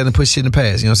some money together and put shit in the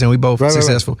past? You know what I'm saying? We both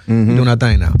successful. We doing our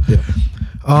thing now. Yeah.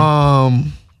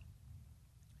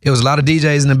 It was a lot of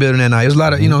DJs in the building that night. It was a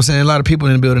lot of, you know what I'm saying, a lot of people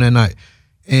in the building that night.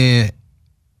 And,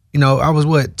 you know, I was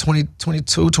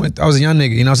 22, 20, I was a young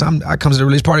nigga, you know, so I come to the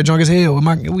release party drunk as hell. We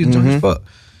was drunk as fuck.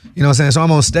 You know what I'm saying? So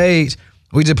I'm on stage,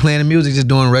 we just playing the music, just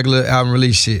doing regular album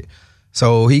release shit.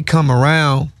 So he come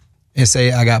around and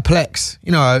say, I got Plex.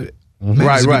 You know, doing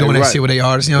that shit with their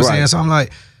artists, you know what I'm saying? So I'm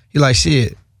like, he like,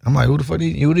 shit. I'm like, who the fuck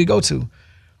did he go to?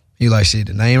 He like, shit,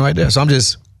 the name right there. So I'm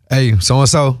just, hey,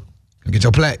 so-and-so, get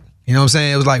your plaque. You know what I'm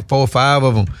saying? It was like 4 or 5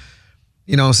 of them.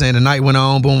 You know what I'm saying? The night went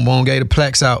on, boom, boom, gave the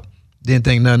plaques out. Didn't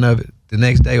think nothing of it. The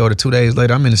next day or the 2 days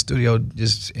later, I'm in the studio,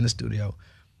 just in the studio.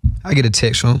 I get a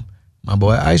text from my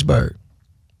boy Iceberg.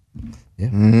 Yeah.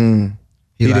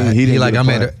 He like, I'm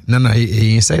at he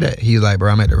didn't say that. He's like,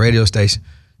 bro, I'm at the radio station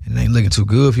and it ain't looking too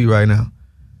good for you right now.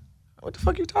 What the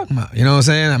fuck you talking about? You know what I'm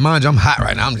saying? Mind you, I'm hot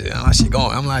right now. I'm just, my shit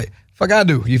going. I'm like, fuck I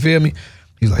do. You feel me?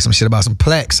 He's like, some shit about some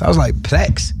plaques. I was like,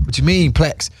 plaques? What you mean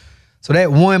plaques? So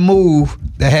that one move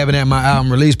that happened at my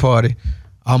album release party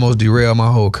almost derailed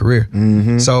my whole career.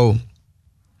 So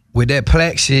with that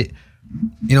plaque shit,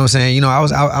 you know what I'm saying? You know, I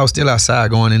was still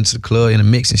outside going into the club in the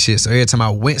mix and shit. So every time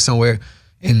I went somewhere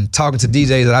and talking to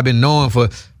DJs that I've been knowing for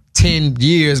 10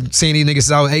 years, seeing these niggas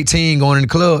since I was 18 going in the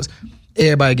clubs,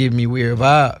 everybody giving me weird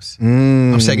vibes.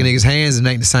 I'm shaking niggas' hands and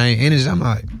ain't the same energy. I'm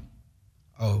like,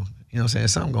 oh, you know what I'm saying?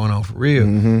 Something going on for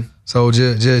real. So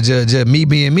just me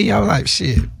being me, I was like,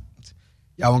 shit.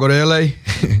 Y'all wanna go to LA?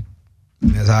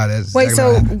 That's how that's. Wait,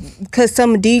 so because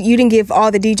you didn't give all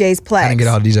the DJs plaques? I didn't get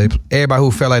all the DJs. Everybody who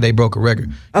felt like they broke a record.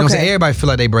 You know what I'm saying? Everybody feel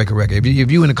like they break a record.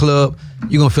 If you in the club,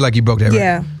 you gonna feel like you broke that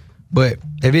record. But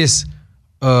if it's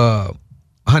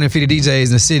 150 DJs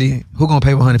in the city, who gonna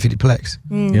pay for 150 plaques?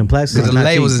 And plaques because the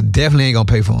labels definitely ain't gonna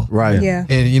pay for them. Right. Yeah.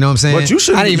 And you know what I'm saying? But you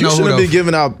shouldn't be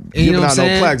giving out no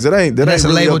plaques. That's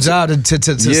really a label job to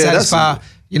satisfy.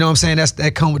 You know what I'm saying?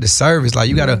 That come with the service. Like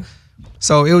you gotta.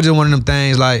 So it was just one of them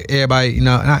things. Like everybody, you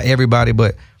know, not everybody,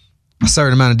 but a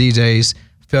certain amount of DJs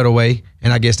felt away,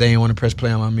 and I guess they didn't want to press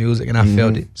play on my music, and I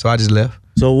felt it. So I just left.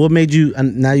 So what made you?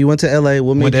 Now you went to LA.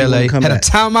 What made you want to come back? Had a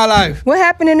time of my life. What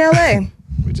happened in LA?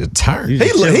 We just turned.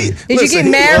 Did you get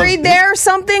married there or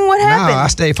something? What happened? Nah, I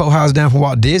stayed 4 houses down from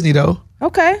Walt Disney though.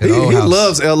 Okay. He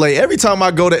loves LA. Every time I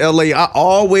go to LA, I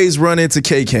always run into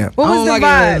K Camp. What was the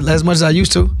vibe? As much as I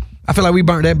used to. I feel like we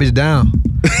burnt that bitch down.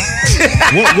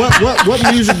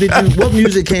 What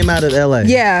music came out of LA?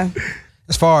 Yeah.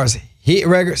 As far as hit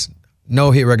records, no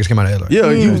hit records came out of LA.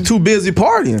 Yeah, you was too busy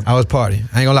partying. I was partying.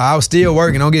 I ain't gonna lie, I was still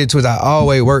working. Don't get it twisted. I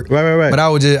always work. Right. But I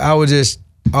would just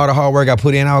all the hard work I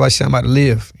put in, I was like, shit, I'm about to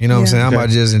live. You know what I'm saying? I'm about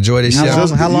to just enjoy this shit.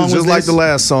 How long was this? Just like the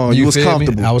last song, you was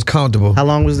comfortable. I was comfortable. How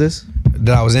long was this?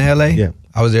 That I was in LA? Yeah.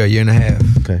 I was there 1.5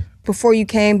 years. Okay. Before you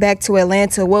came back to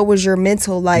Atlanta, what was your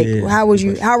mental like? Yeah. How were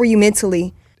you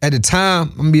mentally? At the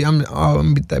time, I'm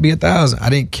gonna be 1,000. I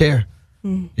didn't care.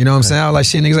 You know what I'm saying? I was like,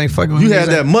 shit, niggas ain't fucking with me. You had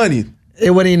that money.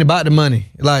 It wasn't even about the money.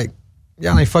 Like,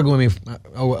 y'all ain't fucking with me.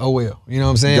 Oh well. You know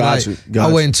what I'm saying?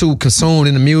 I wasn't too consumed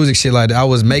in the music shit like that. I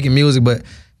was making music, but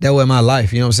that wasn't my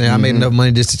life. You know what I'm saying? I made enough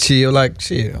money just to chill. Like,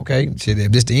 shit, okay, shit.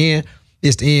 If this the end,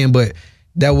 it's the end. But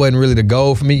that wasn't really the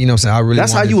goal for me. You know what I'm saying?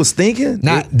 That's how you was thinking?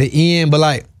 Not the end, but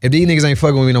like, if these niggas ain't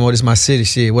fucking with me no more, this is my city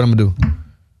shit. What I'm gonna do?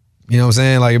 You know what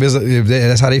I'm saying? Like, if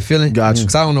that's how they feeling. Gotcha.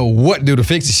 Because I don't know what to do to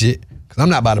fix the shit. Because I'm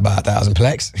not about to buy 1,000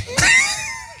 plaques.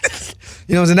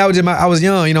 You know what I'm saying? That was just I was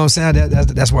young. You know what I'm saying?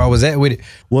 That's where I was at with it.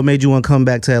 What made you want to come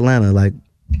back to Atlanta? Like,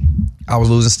 I was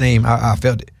losing steam. I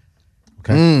felt it.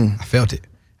 Okay. I felt it.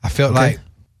 I felt like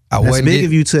I wasn't. That's big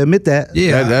of you to admit that.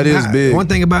 Yeah, that is big. One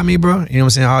thing about me, bro. You know what I'm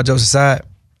saying? All jokes aside,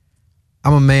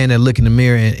 I'm a man that look in the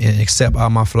mirror and accept all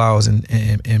my flaws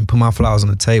and put my flaws on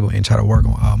the table and try to work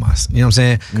on all my. You know what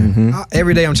I'm saying?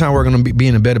 Every day I'm trying to work on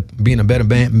being a better man,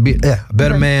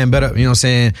 better man, better. You know what I'm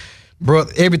saying? Bro,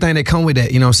 everything that come with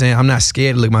that. You know what I'm saying? I'm not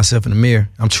scared to look myself in the mirror.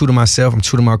 I'm true to myself. I'm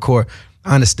true to my core.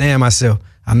 I understand myself.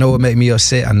 I know what make me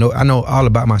upset. I know all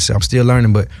about myself. I'm still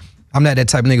learning, but I'm not that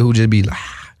type of nigga who just be like,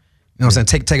 you know what I'm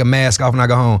saying? Take a mask off when I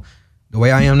go home. The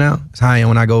way I am now is how I am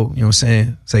when I go, you know what I'm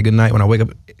saying? Say good night when I wake up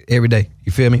every day.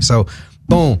 You feel me? So,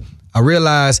 boom, I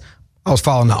realized I was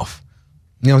falling off.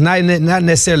 You know, not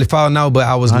necessarily falling off, but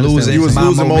I was losing. You was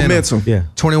losing momentum. Yeah.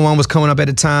 21 was coming up at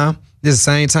the time. This is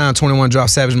the same time 21 dropped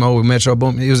Savage Mode with Metro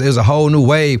Boom. It was a whole new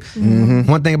wave.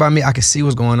 One thing about me, I can see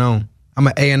what's going on. I'm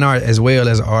an A&R as well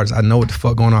as an artist. I know what the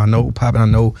fuck going on. I know what popping. I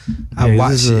know. I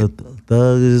watch this is shit.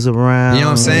 Thug is around. You know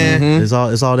what I'm saying? It's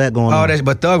all that going on. That,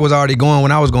 but Thug was already going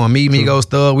when I was going. Migos,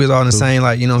 Thug, we was all in the same,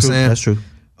 like, you know what I'm saying? That's true.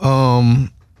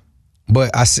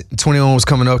 But 21 was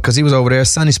coming up because he was over there at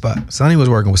Sunny Spot. Sunny was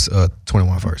working with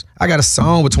 21 first. I got a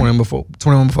song with 21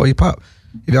 before he popped.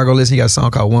 If y'all go listen, he got a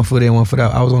song called 1 Foot In, 1 Foot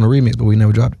Out. I was on the remix, but we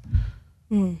never dropped it.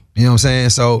 You know what I'm saying?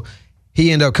 So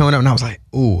he ended up coming up, and I was like,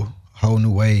 ooh, whole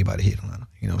new wave about to hit Atlanta.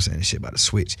 You know what I'm saying? This shit about to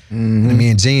switch. And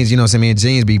me and Jeans, you know what I'm saying? Me and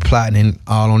Jeans be plotting and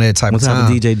all on that type of time. What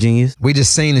type of DJ Genius? We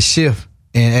just seen the shift.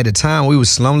 And at the time, we was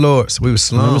slumlords. We was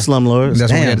slum. Slumlords.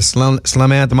 That's when we had the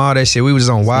slum anthem, all that shit. We was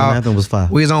just on wild. Slum anthem was fire.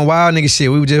 We was on wild nigga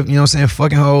shit. We were just, you know what I'm saying,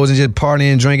 fucking hoes and just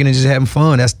partying, drinking, and just having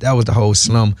fun. That was the whole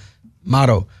slum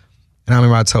motto. And I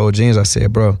remember I told James, I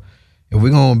said, bro, if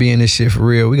we gonna be in this shit for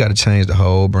real, we gotta change the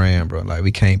whole brand, bro. Like,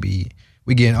 we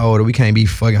getting older. We can't be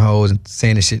fucking hoes and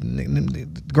saying this shit.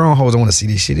 The grown hoes don't want to see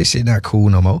this shit. This shit not cool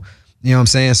no more. You know what I'm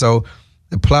saying? So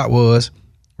the plot was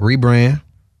rebrand.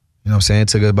 You know what I'm saying? It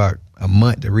took us about a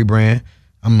month to rebrand.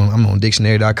 I'm on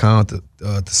dictionary.com,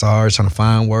 thesaurus, trying to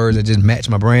find words that just match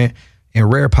my brand.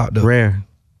 And Rare popped up. Rare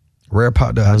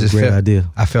popped up. That was a great idea.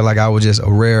 I felt like I was just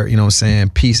a rare, you know what I'm saying,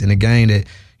 piece in the game that,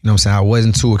 you know what I'm saying, I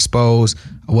wasn't too exposed.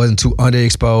 I wasn't too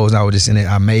underexposed. I was just in it.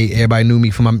 I made, everybody knew me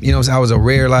from my, you know what I'm saying, I was a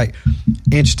rare, like,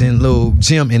 interesting little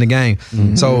gem in the game.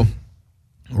 So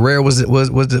Rare was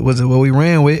what we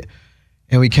ran with.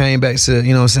 And we came back to,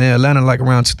 you know what I'm saying, Atlanta like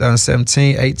around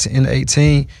 2017,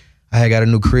 18. I had got a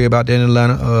new crib out there in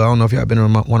Atlanta. I don't know if y'all been to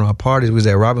one of my parties. We was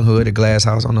at Robin Hood, the Glass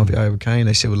House. I don't know if y'all ever came.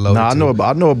 That shit was loaded. Nah,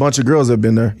 I know a bunch of girls that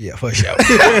been there. Yeah, for sure. We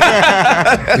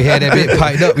had that bit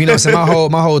piped up. You know what I'm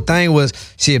saying? My whole thing was,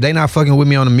 shit, if they not fucking with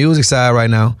me on the music side right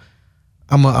now,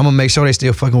 I'm gonna make sure they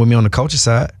still fucking with me on the culture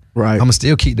side. Right. I'm gonna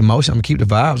still keep the motion. I'm gonna keep the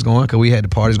vibes going, because we had the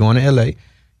parties going to LA.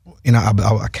 You know,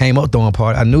 I came up throwing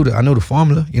parties. I knew the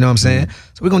formula. You know what I'm saying?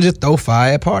 So we're gonna just throw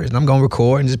fire at parties. And I'm gonna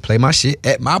record and just play my shit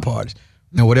at my parties.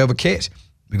 And whatever catch,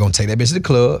 we're gonna take that bitch to the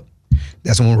club.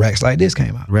 That's when Racks Like This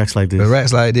came out. Racks Like This. But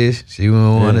Racks Like This, she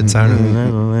want to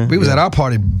turn. We was at our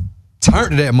party,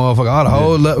 turned to that motherfucker. All the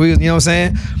whole, you know what I'm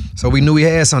saying? So we knew we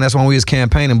had something. That's when we was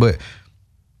campaigning. But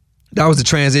that was the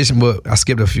transition. But I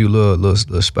skipped a few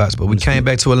little spots. But we came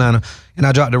back to Atlanta, and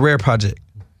I dropped the Rare project.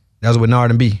 That was with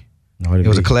Nard and B. It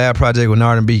was a collab project with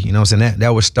Nard and B. You know what I'm saying? That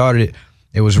was started.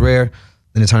 It was Rare.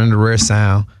 Then it turned into Rare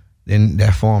Sound. Then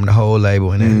that formed the whole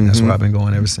label, and then that's where I've been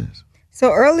going ever since.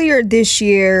 So earlier this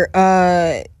year,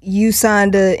 you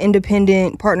signed an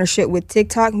independent partnership with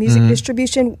TikTok Music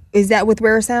Distribution. Is that with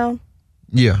Rare Sound?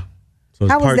 Yeah. So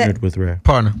it's partnered with Rare.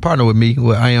 Partner with me.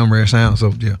 Well, I am Rare Sound,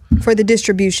 so yeah. For the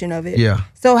distribution of it. Yeah.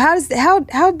 So how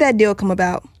did that deal come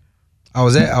about? I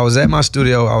was at my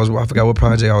studio. I forgot what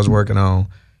project I was working on,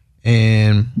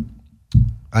 and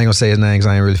I ain't gonna say his name because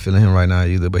I ain't really feeling him right now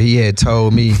either. But he had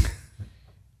told me.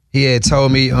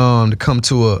 To come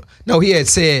to he had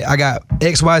said, I got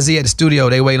XYZ at the studio,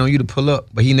 they waiting on you to pull up,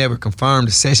 but he never confirmed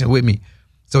the session with me.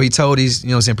 So he told these,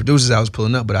 you know what I'm saying, producers I was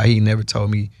pulling up, but he never told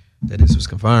me that this was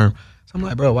confirmed. So I'm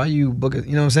like, bro, why you book it,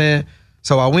 you know what I'm saying?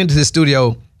 So I went to the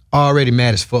studio already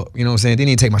mad as fuck, you know what I'm saying? Didn't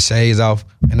even take my shades off,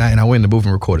 and I went in the booth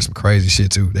and recorded some crazy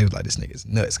shit too. They was like, this nigga's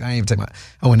nuts. I ain't even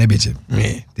I went in that bitch and,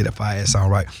 man, did a fire ass song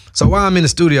right. So while I'm in the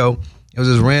studio, it was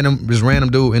this random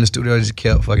dude in the studio that just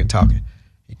kept fucking talking.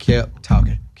 He kept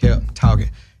talking.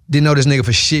 Didn't know this nigga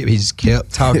for shit. He just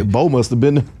kept talking. Bo must have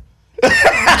been there.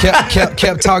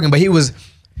 kept talking, but he was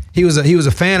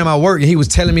a fan of my work, and he was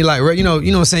telling me, like, you know what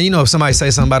I'm saying? You know, if somebody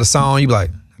say something about a song, you be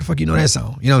like, how the fuck you know that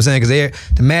song? You know what I'm saying?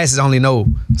 Because the masses only know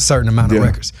a certain amount of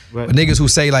records. Right. But niggas who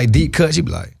say like deep cuts, you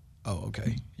be like, oh,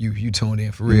 okay, you tuned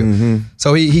in for real.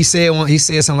 So he said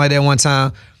something like that one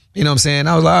time. You know what I'm saying?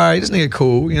 I was like, all right, this nigga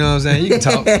cool. You know what I'm saying? You can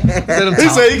talk. Let him talk. He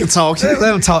said he can talk.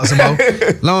 Let him talk some more.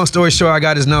 Long story short, I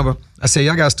got his number. I said,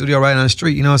 y'all got a studio right on the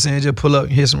street. You know what I'm saying? Just pull up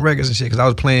and hear some records and shit. Because I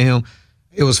was playing him.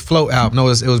 It was Float album. No,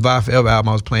 it was Vibe Forever album.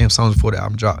 I was playing him songs before the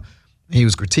album dropped. And he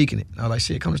was critiquing it. I was like,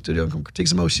 shit, come to the studio and come critique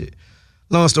some more shit.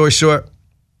 Long story short,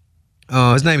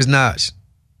 his name is Notch.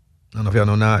 I don't know if y'all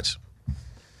know Notch.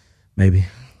 Maybe.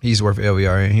 He used to work for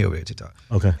LVRN. He over at TikTok.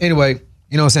 Okay. Anyway,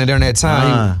 you know what I'm saying? During that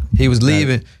time, he was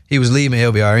leaving. He was leaving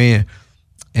LVRN,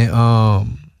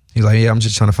 and he's like, "Yeah, I'm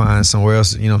just trying to find somewhere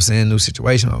else. You know what I'm saying? New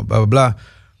situation, blah blah blah."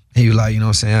 And he was like, "You know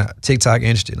what I'm saying? TikTok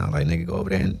interested." And I'm like, "Nigga, go over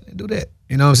there and do that."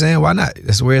 You know what I'm saying? Why not?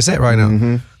 That's where it's at right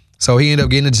now. So he ended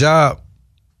up getting a job,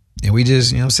 and we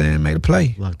just, you know what I'm saying, made a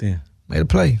play. Locked in. Made a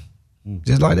play,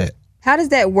 just like that. How does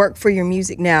that work for your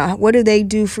music now? What do they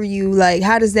do for you? Like,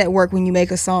 how does that work when you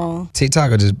make a song?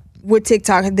 TikTok or just with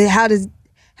TikTok?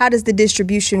 How does the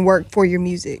distribution work for your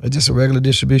music? It's just a regular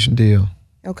distribution deal.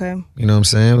 Okay. You know what I'm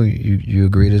saying? You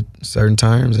agree to certain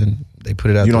terms, and they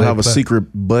put it out. You don't have a secret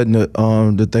button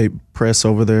that they press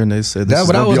over there, and they said this that's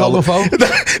what I was hoping for.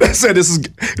 They said this is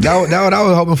that what I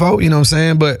was hoping for. You know what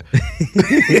I'm saying? But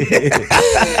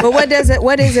but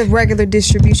what is a regular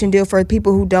distribution deal for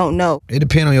people who don't know? It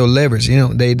depends on your leverage. You know,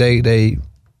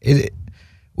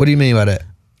 what do you mean by that?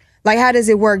 Like, how does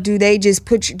it work? Do they just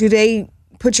put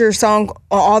your song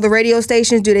on all the radio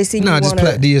stations? Do they see? No, just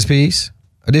DSPs.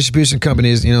 A distribution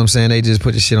companies, you know what I'm saying? They just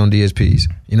put the shit on DSPs.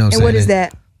 You know what I'm saying? And what is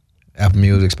that? Apple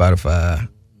Music, Spotify,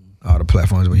 all the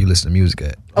platforms where you listen to music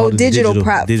at. Oh, digital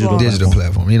platform. Digital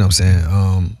platform. You know what I'm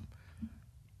saying?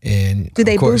 And do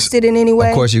they boost it in any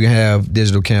way? Of course, you can have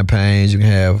digital campaigns. You can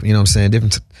have, you know what I'm saying,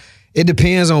 different. It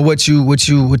depends on what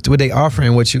they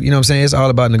offering. You know what I'm saying? It's all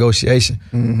about negotiation.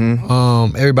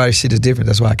 Mm-hmm. Everybody's shit is different.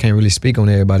 That's why I can't really speak on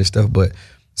everybody's stuff. But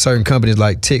certain companies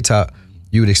like TikTok,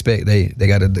 you would expect they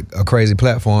got a crazy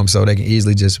platform, so they can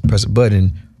easily just press a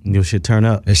button. Your shit turn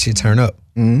up. That shit turn up.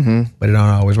 Mm-hmm. But it don't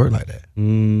always work like that.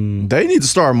 They need to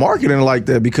start marketing like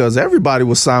that, because everybody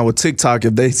would sign with TikTok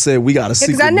if they said we got a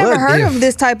secret button. Because I never heard of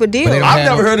this type of deal. I've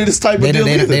never heard of this type of deal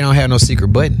either. They don't have no secret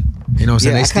button. You know what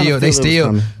I'm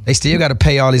saying? They still got to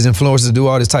pay all these influencers to do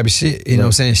all this type of shit. You know what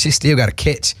I'm saying? Shit still got to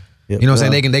catch. You know what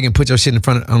I'm saying? They can put your shit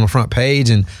on the front page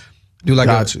and do like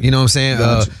you know what I'm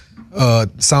saying?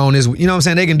 Song is, you know what I'm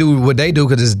saying? They can do what they do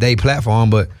because it's their platform,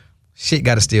 but shit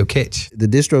got to still catch. The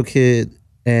DistroKid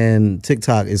and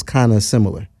TikTok is kind of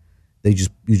similar. You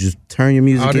just turn your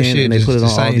music in and they put it on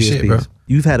all DSPs. Shit, bro.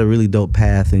 You've had a really dope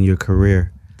path in your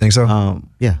career. Think so?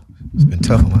 Yeah. It's been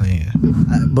tough on my end.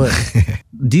 But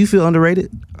do you feel underrated?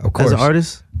 Of course. As an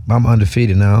artist? I'm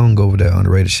undefeated now. I don't go with that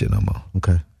underrated shit no more.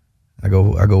 Okay. I go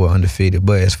with undefeated.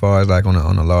 But as far as like on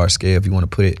a large scale, if you want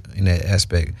to put it in that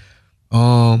aspect,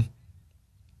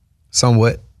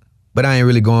 somewhat. But I ain't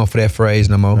really going for that phrase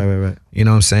no more. Right. You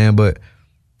know what I'm saying? But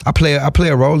I play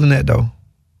a role in that though.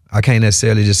 I can't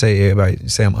necessarily just say everybody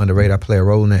say I'm underrated. I play a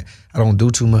role in that. I don't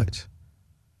do too much.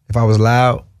 If I was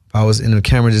loud, if I was in the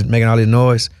camera just making all this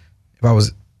noise, if I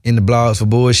was in the blogs for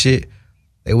bullshit,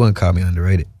 they wouldn't call me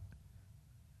underrated.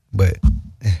 But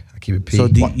I keep it peace. So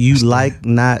do you like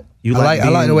not? I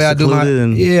like the way I do my.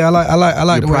 Yeah, I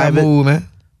like the way I move, man.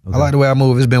 Okay. I like the way I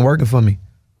move. It's been working for me.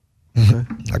 Okay.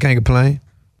 I can't complain.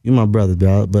 You my brother,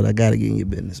 dog, but I gotta get in your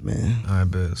business, man. All right,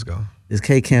 bet, let's go. Is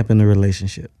K Camp in a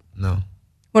relationship? No.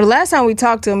 Well, the last time we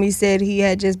talked to him, he said he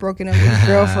had just broken up with his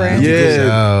girlfriend.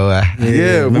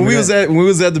 Yeah. When we was at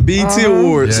the BET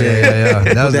Awards.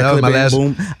 Yeah. That was my last.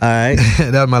 Boom. All right.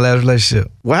 That was my last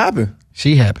relationship. What happened?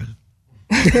 She happened.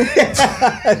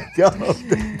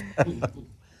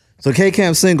 So K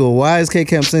Camp single. Why is K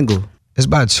Camp single? It's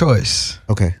by choice.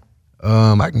 Okay.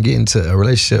 I can get into a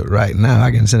relationship right now.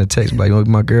 I can send a text like, "You want to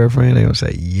be my girlfriend?" They gonna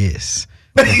say yes.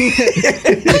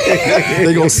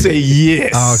 They gonna say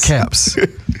yes. All caps.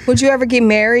 Would you ever get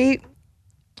married?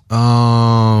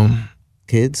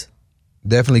 Kids?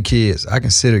 Definitely kids. I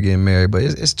consider getting married, but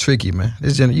it's tricky, man.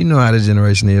 You know how this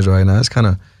generation is right now. It's kind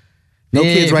of no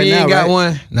kids right now. If you ain't got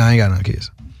one, nah, I ain't got no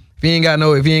kids. If you ain't got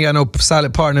no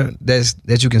solid partner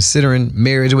that you considering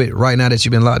marriage with right now, that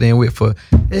you've been locked in with for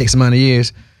X amount of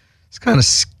years, it's kind of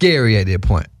scary at that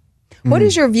point. What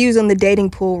is your views on the dating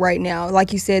pool right now?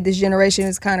 Like you said, this generation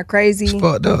is kind of crazy. It's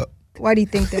fucked up. Why do you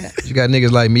think that? You got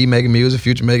niggas like me making music,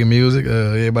 Future making music,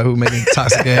 everybody who making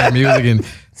toxic ass music, and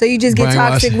so you just get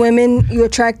toxic women. You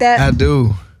attract that? I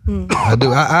do. I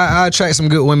do. I attract some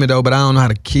good women though, but I don't know how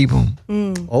to keep them.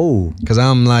 Oh, because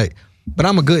I'm like, but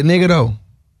I'm a good nigga though.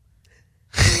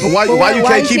 Why you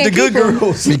can't keep the good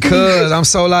girls? Because I'm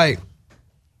so like,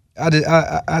 I think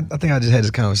I just had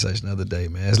this conversation the other day,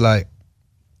 man. It's like,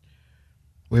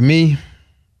 with me,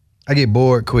 I get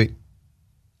bored quick.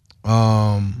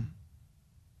 And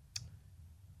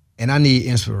I need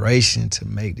inspiration to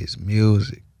make this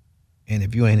music. And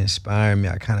if you ain't inspiring me,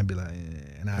 I kind of be like,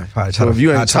 and I probably try so if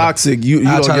you ain't toxic, you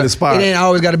don't get inspired. It ain't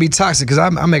always got to be toxic, because I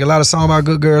make a lot of songs about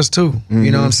good girls too.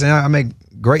 You know what I'm saying? I make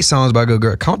great songs about good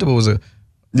girls. Comfortable was a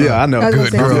I know.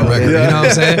 Good girl record. You know what I'm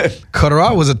saying? Cut Her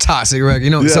Off was a toxic record. You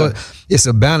know, so it's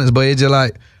a balance, but it just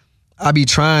like, I be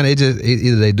trying. Either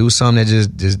they do something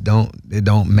that just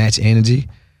don't match energy.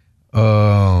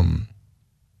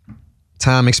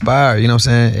 Time expired. You know what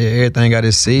I'm saying? Everything got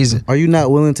its season. Are you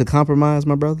not willing to compromise,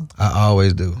 my brother? I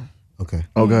always do. Okay.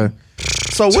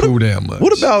 So damn much.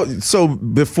 What about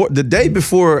the day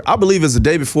before? I believe it's the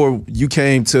day before you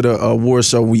came to the award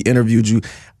show. We interviewed you.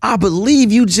 I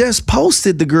believe you just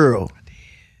posted the girl.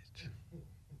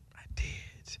 I did.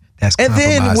 That's and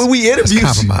then when we interviewed you,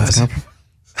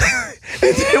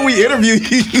 and then we interviewed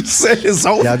you, you said it's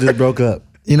over. Y'all just broke up.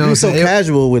 You know, you're so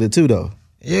casual with it too, though.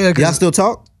 Yeah, y'all still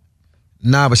talk?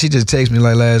 Nah, but she just texted me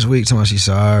like last week, telling me she's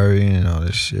sorry and all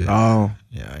this shit. Oh,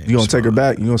 yeah. You gonna take her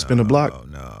back? You gonna spin the block?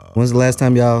 No. When's the last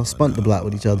time y'all spun the block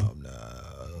with each other?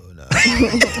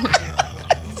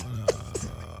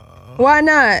 Why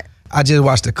not? I just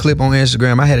watched a clip on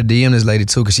Instagram. I had to DM this lady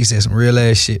too because she said some real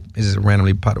ass shit. It just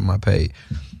randomly popped up my page.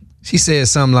 She said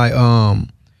something like,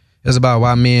 it was about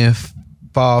why men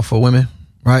fall for women,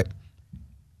 right?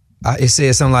 It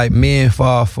said something like men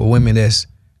fall for women that's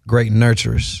great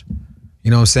nurturers. You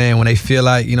know what I'm saying? When they feel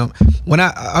like, you know, when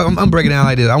I'm breaking down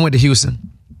like this. I went to Houston.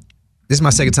 This is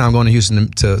my second time going to Houston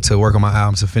to work on my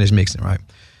album, to finish mixing, right?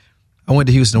 I went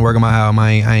to Houston to work on my album. I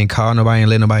ain't called nobody, I ain't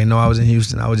let nobody know I was in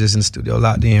Houston. I was just in the studio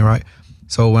locked in, right?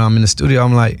 So when I'm in the studio,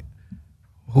 I'm like,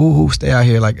 who stay out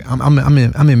here? Like I'm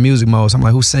in music mode. So I'm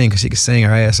like, who sing? Cause she could sing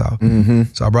her ass off.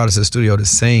 So I brought her to the studio to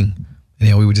sing, and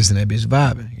then we were just in that bitch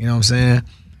vibing. You know what I'm saying?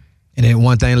 And then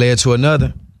one thing led to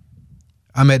another.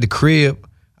 I'm at the crib.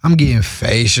 I'm getting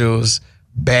facials,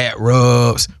 back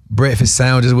rubs, breakfast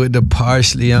sandwiches with the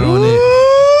parsley on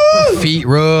it, feet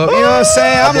rub. You know what I'm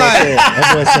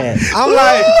saying? I'm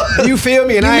like, you feel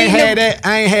me? And I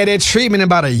ain't had that treatment in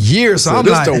about a year. So I'm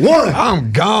like,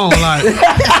 I'm gone. Like, you know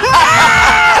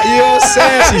what I'm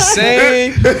saying? She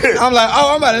sang. I'm like,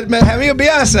 oh, I'm about to have me a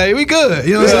Beyonce. We good.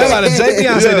 You know what I'm saying? I'm about to take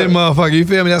Beyonce this motherfucker. You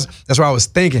feel me? That's what I was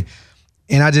thinking.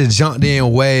 And I just jumped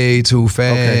in way too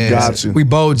fast. Okay, got you. We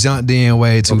both jumped in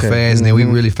way too fast, and then we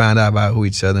really found out about who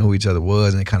each other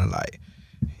was, and it kind of like,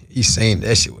 he's saying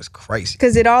that shit was crazy.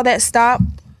 Cause did all that stop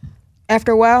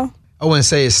after a while? I wouldn't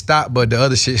say it stopped, but the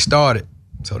other shit started,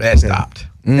 so that stopped.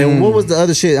 And what was the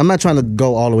other shit? I'm not trying to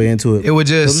go all the way into it. It was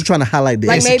just, I was trying to highlight the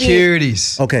like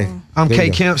insecurities. Okay. I'm K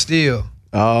Camp still.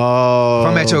 Oh. If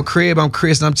I'm at your crib, I'm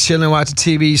Chris, and I'm chilling, watching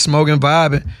TV, smoking,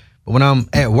 vibing. But when I'm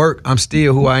at work, I'm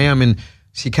still who I am, and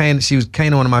she came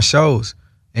to one of my shows,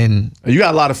 and you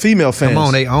got a lot of female fans. Come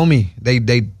on, they own me. They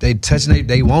touching,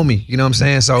 they want me. You know what I'm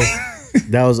saying? So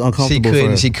that was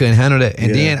uncomfortable. She couldn't handle that.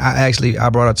 And then I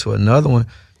brought her to another one,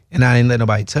 and I didn't let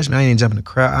nobody touch me. I didn't jump in the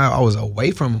crowd. I was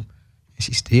away from them, and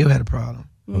she still had a problem.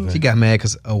 She got mad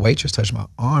because a waitress touched my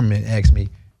arm and asked me.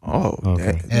 Oh,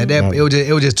 okay. And it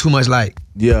was just too much. Like,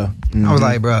 yeah, I was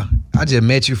like, bro, I just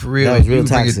met you for real. That was real you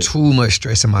bringing too much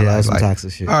stress in my life. Like,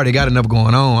 toxic shit. I already got enough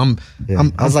going on.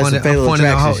 I'm like some fatal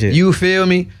attraction shit. You feel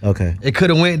me? Okay. It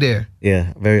could have went there.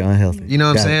 Yeah, very unhealthy. You know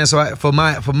what I'm saying? So for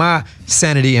my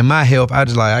sanity and my health, I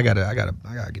just like I gotta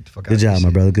get the fuck out. Good job, my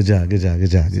brother. Good job.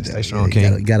 Stay strong,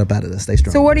 King. You got up out of there. Stay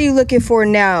strong. So what are you looking for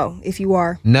now, if you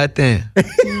are? Nothing.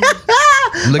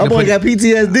 My boy got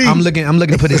PTSD. I'm looking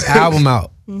to put this album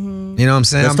out. You know what I'm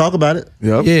saying? Let's talk about it.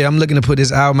 Yep. Yeah, I'm looking to put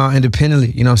this album out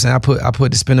independently. You know what I'm saying?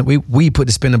 We put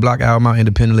the Spin the Block album out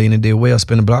independently, and it did well.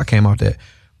 Spin the Block came out that.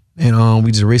 And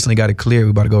we just recently got it cleared. We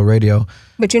about to go radio.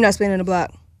 But you're not spinning the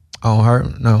block. On her?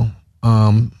 No.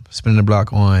 Spinning the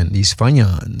block on these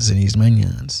funyuns and these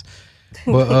minions.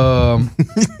 But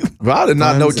bro, I did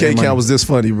not know K-Count was this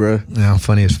funny, bro. Yeah, I'm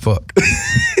funny as fuck.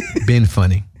 Been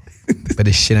funny. But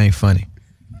this shit ain't funny.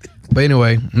 But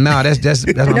anyway, no, that's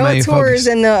my main focus. Tours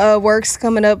in the works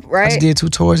coming up, right? I just did 2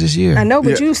 tours this year. I know,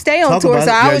 but you stay on tour,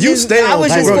 so I was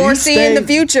just foreseeing the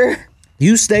future.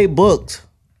 You stay booked,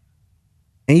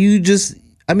 and you just,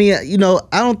 I mean, you know,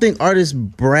 I don't think artists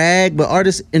brag, but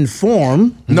artists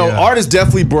inform. No, artists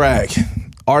definitely brag.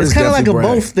 Artists it's kind of like a brag.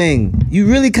 both thing. You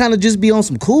really kind of just be on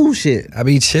some cool shit. I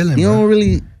be chilling. You don't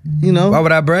really, you know. Why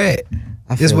would I brag?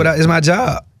 It's my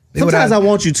job. Sometimes I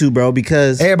want you to, bro,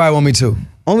 because everybody want me to.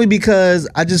 Only because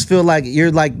I just feel like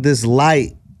you're like this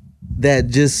light that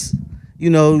just, you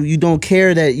know, you don't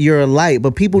care that you're a light,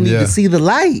 but people need to see the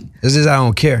light. It's just I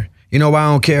don't care. You know why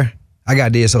I don't care? I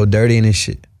got did so dirty in this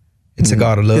shit. It took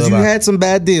all the love. Because you had some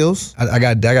bad deals. I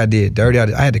got did dirty.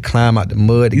 I had to climb out the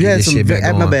mud to get this shit back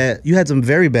on. You had some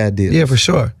very bad deals. Yeah, for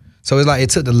sure. So it's like it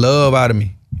took the love out of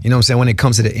me. You know what I'm saying? When it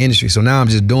comes to the industry. So now I'm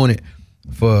just doing it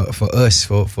for us,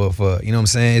 for you know what I'm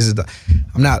saying? It's just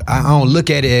I don't look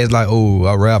at it as like, oh,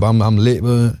 I rap, I'm lit,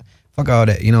 but fuck all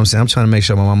that. You know what I'm saying? I'm trying to make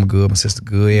sure my mama good, my sister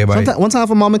good, everybody. One time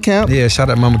for Mama Camp. Yeah, shout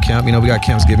out Mama Camp. You know, we got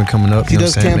Campsgiving coming up. She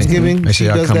does Campsgiving. Make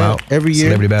sure y'all come out every year.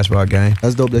 Celebrity basketball game.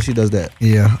 That's dope that she does that.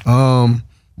 Yeah.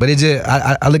 But it just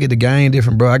I look at the game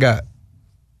different, bro. I got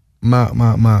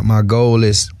my goal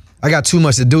is I got too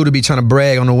much to do to be trying to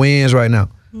brag on the wins right now.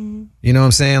 You know what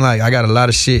I'm saying? Like I got a lot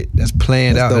of shit that's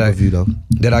planned out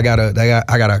that I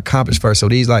gotta accomplish first. So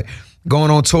these like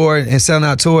going on tour and selling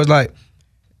out tours, like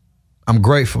I'm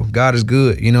grateful. God is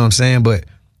good. You know what I'm saying? But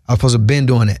I was supposed to have been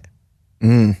doing that.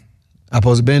 I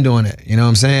supposed to have been doing that. You know what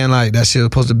I'm saying? Like that shit was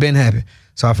supposed to have been happening.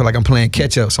 So I feel like I'm playing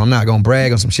catch up. So I'm not gonna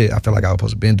brag on some shit I feel like I was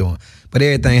supposed to have been doing. But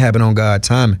everything happened on God's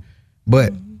timing.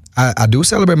 But I do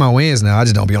celebrate my wins now. I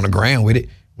just don't be on the ground with it.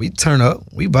 We turn up,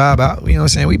 we vibe out, you know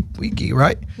what I'm saying? We get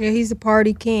right. Yeah, he's the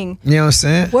party king. You know what I'm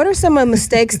saying? What are some of the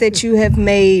mistakes that you have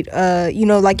made? You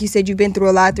know, like you said, you've been through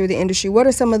a lot through the industry. What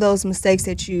are some of those mistakes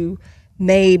that you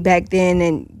made back then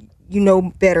and you know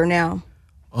better now?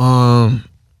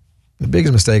 The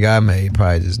biggest mistake I made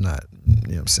probably just not, you know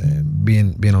what I'm saying,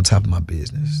 being on top of my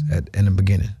business in the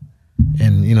beginning.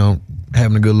 And, you know,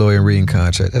 having a good lawyer and reading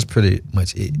contract, that's pretty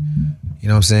much it. You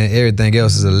know what I'm saying? Everything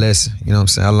else is a lesson. You know what I'm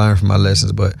saying? I learned from my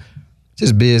lessons, but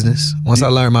just business. Once I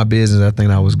learned my business, I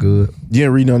think I was good. You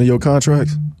didn't read none of your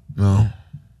contracts? No.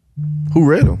 Who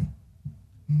read them?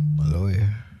 My lawyer.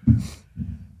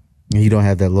 You don't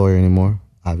have that lawyer anymore,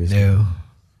 obviously. Yeah.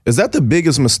 Is that the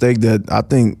biggest mistake that I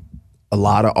think a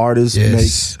lot of artists make?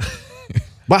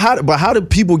 But how do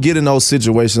people get in those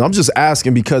situations? I'm just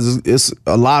asking because it's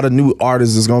a lot of new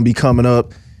artists that's going to be coming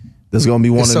up that's going to be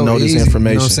wanting to know this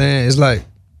information. You know what I'm saying? It's like,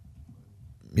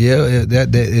 yeah,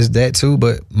 that is that too.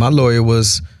 But my lawyer it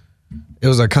was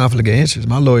a conflict of interest.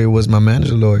 My lawyer was my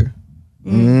manager lawyer.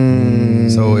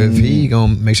 So if he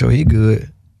gonna make sure he good,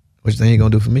 what you think he gonna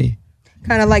do for me?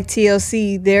 Kind of like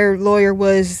TLC, their lawyer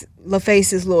was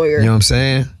LaFace's lawyer. You know what I'm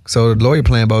saying? So the lawyer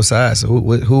playing both sides. So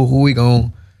who we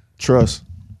gonna trust?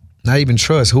 Not even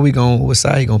trust. What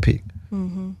side he gonna pick?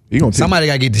 He gonna pick. Somebody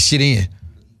gotta get the shit in.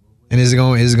 And is it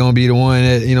gonna be the one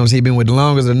that, you know, he been with the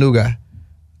longest, or the new guy?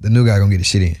 The new guy gonna get the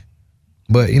shit in.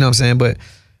 But you know what I'm saying? But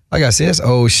like I said, it's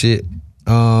old shit.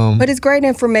 But it's great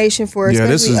information for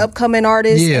especially upcoming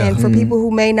artists and for people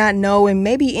who may not know and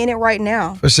maybe in it right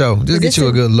now. For sure. Just get you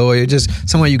a good lawyer, just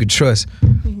someone you could trust.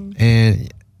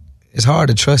 And it's hard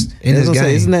to trust in this game.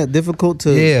 Isn't that difficult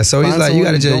to? Yeah, so he's like, you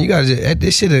gotta just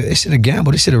this shit a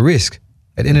gamble, this shit a risk.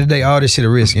 At the end of the day, all this shit a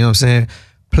risk, you know what I'm saying?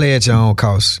 Play at your own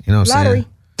cost, you know what I'm saying?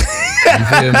 You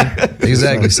feel me?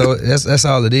 Exactly. So that's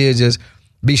all it is, just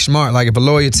be smart. Like if a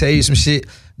lawyer tell you some shit,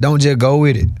 don't just go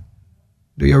with it.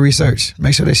 Do your research.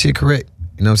 Make sure that shit correct.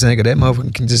 You know what I'm saying? Cause that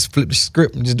motherfucker can just flip the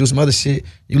script and just do some other shit.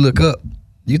 You look up,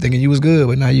 you thinking you was good,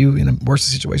 but now you in a worse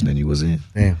situation than you was in.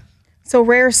 Damn. So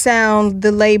Rare Sound,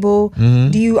 the label,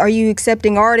 are you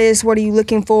accepting artists? What are you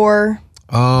looking for?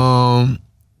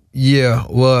 Yeah,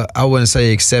 well, I wouldn't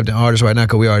say accepting artists right now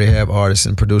because we already have artists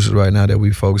and producers right now that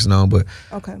we focusing on, but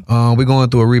we're going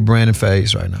through a rebranding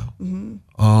phase right now.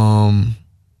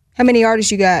 How many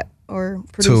artists you got or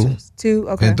producers? Two.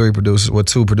 Okay. And 3 producers. Well,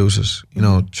 2 producers. You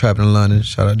know, Trapping in London.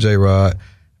 Shout out J-Rod.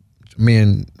 Me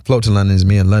and Float to London is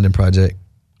me and London project,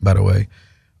 by the way.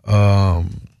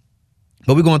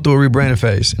 But we're going through a rebranding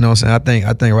phase. You know what I'm saying?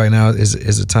 I think right now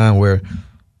is a time where,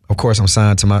 of course, I'm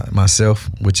signed to myself,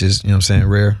 which is, you know what I'm saying,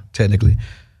 Rare, technically.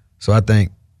 So I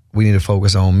think we need to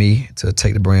focus on me to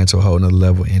take the brand to a whole nother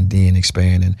level and then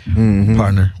expand and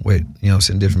partner with, you know what I'm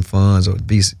saying, different funds or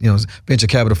these, you know, venture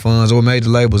capital funds or major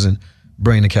labels and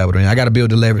bring the capital in. I got to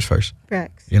build the leverage first.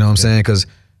 Facts. You know what I'm saying? Because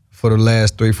for the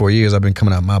last 3-4 years, I've been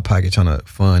coming out of my pocket trying to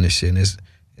fund this shit, and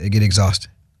it get exhausted.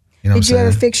 You know Did you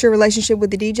ever fix your relationship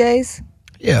with the DJs?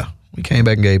 Yeah, we came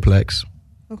back and gave plaques.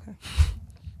 Okay.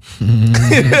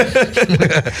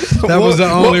 That was the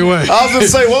only way. I was gonna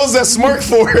say, what was that smirk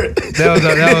for? That was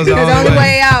the only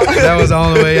way out. That was the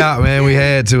only way out, man. We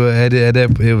had to.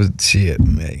 It was shit,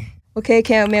 man. Okay,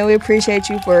 Camp, man, we appreciate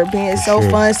you for being so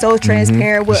fun, so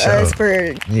transparent with us,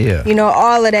 for you know,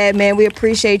 all of that, man. We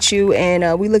appreciate you,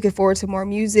 and we looking forward to more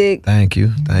music. Thank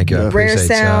you. I appreciate Rare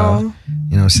Sound. Y'all.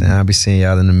 You know what I'm saying? I'll be seeing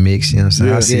y'all in the mix. You know what I'm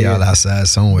saying? I'll see y'all outside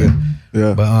somewhere.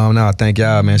 Yeah. But no, thank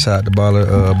y'all, man. Shout out to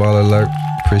BallerAlert.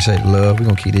 Appreciate the love. We're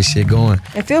gonna keep this shit going.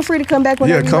 And feel free to come back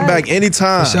whenever come back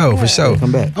anytime. For sure.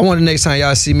 Come back. I want the next time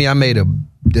y'all see me, I made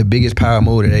the biggest power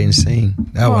move that they ain't seen.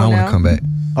 That one I want to come back.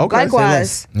 Okay.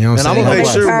 Likewise. You know what I'm saying?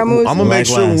 I'm gonna make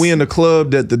sure when we in the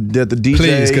club that the DJs.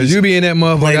 Please, because you be in that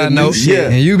motherfucker, I know.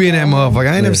 And you be in that motherfucker.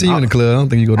 I ain't never seen you in the club. I don't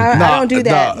think you go to the club. I don't do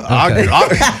that.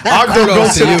 I'll go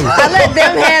to you. I let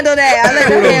them handle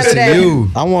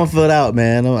that. I want to fill it out,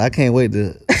 man. I can't wait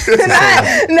to.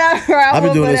 I've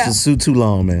been doing this for too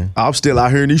long, man. I'm still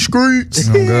out here in these streets.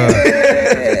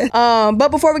 Oh, God.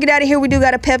 But before we get out of here, we do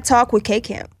got a pep talk with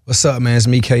K-Camp. What's up, man? It's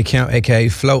me, K-Camp, a.k.a.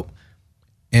 Float.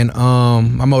 And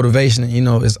my motivation, you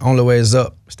know, is only way is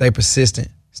up. Stay persistent.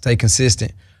 Stay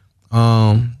consistent.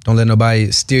 Don't let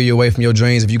nobody steer you away from your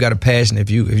dreams. If you got a passion, if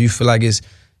you feel like it's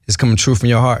coming true from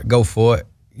your heart, go for it.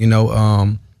 You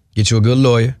know, get you a good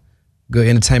lawyer, good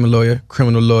entertainment lawyer,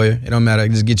 criminal lawyer. It don't matter.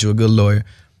 Just get you a good lawyer.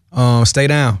 Stay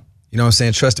down. You know what I'm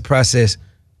saying? Trust the process.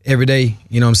 Every day,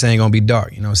 you know what I'm saying, gonna be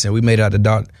dark. You know what I'm saying? We made it out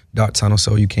the dark tunnel,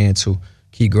 so you can too.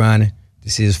 Keep grinding.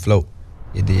 This is Float.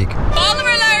 You dig?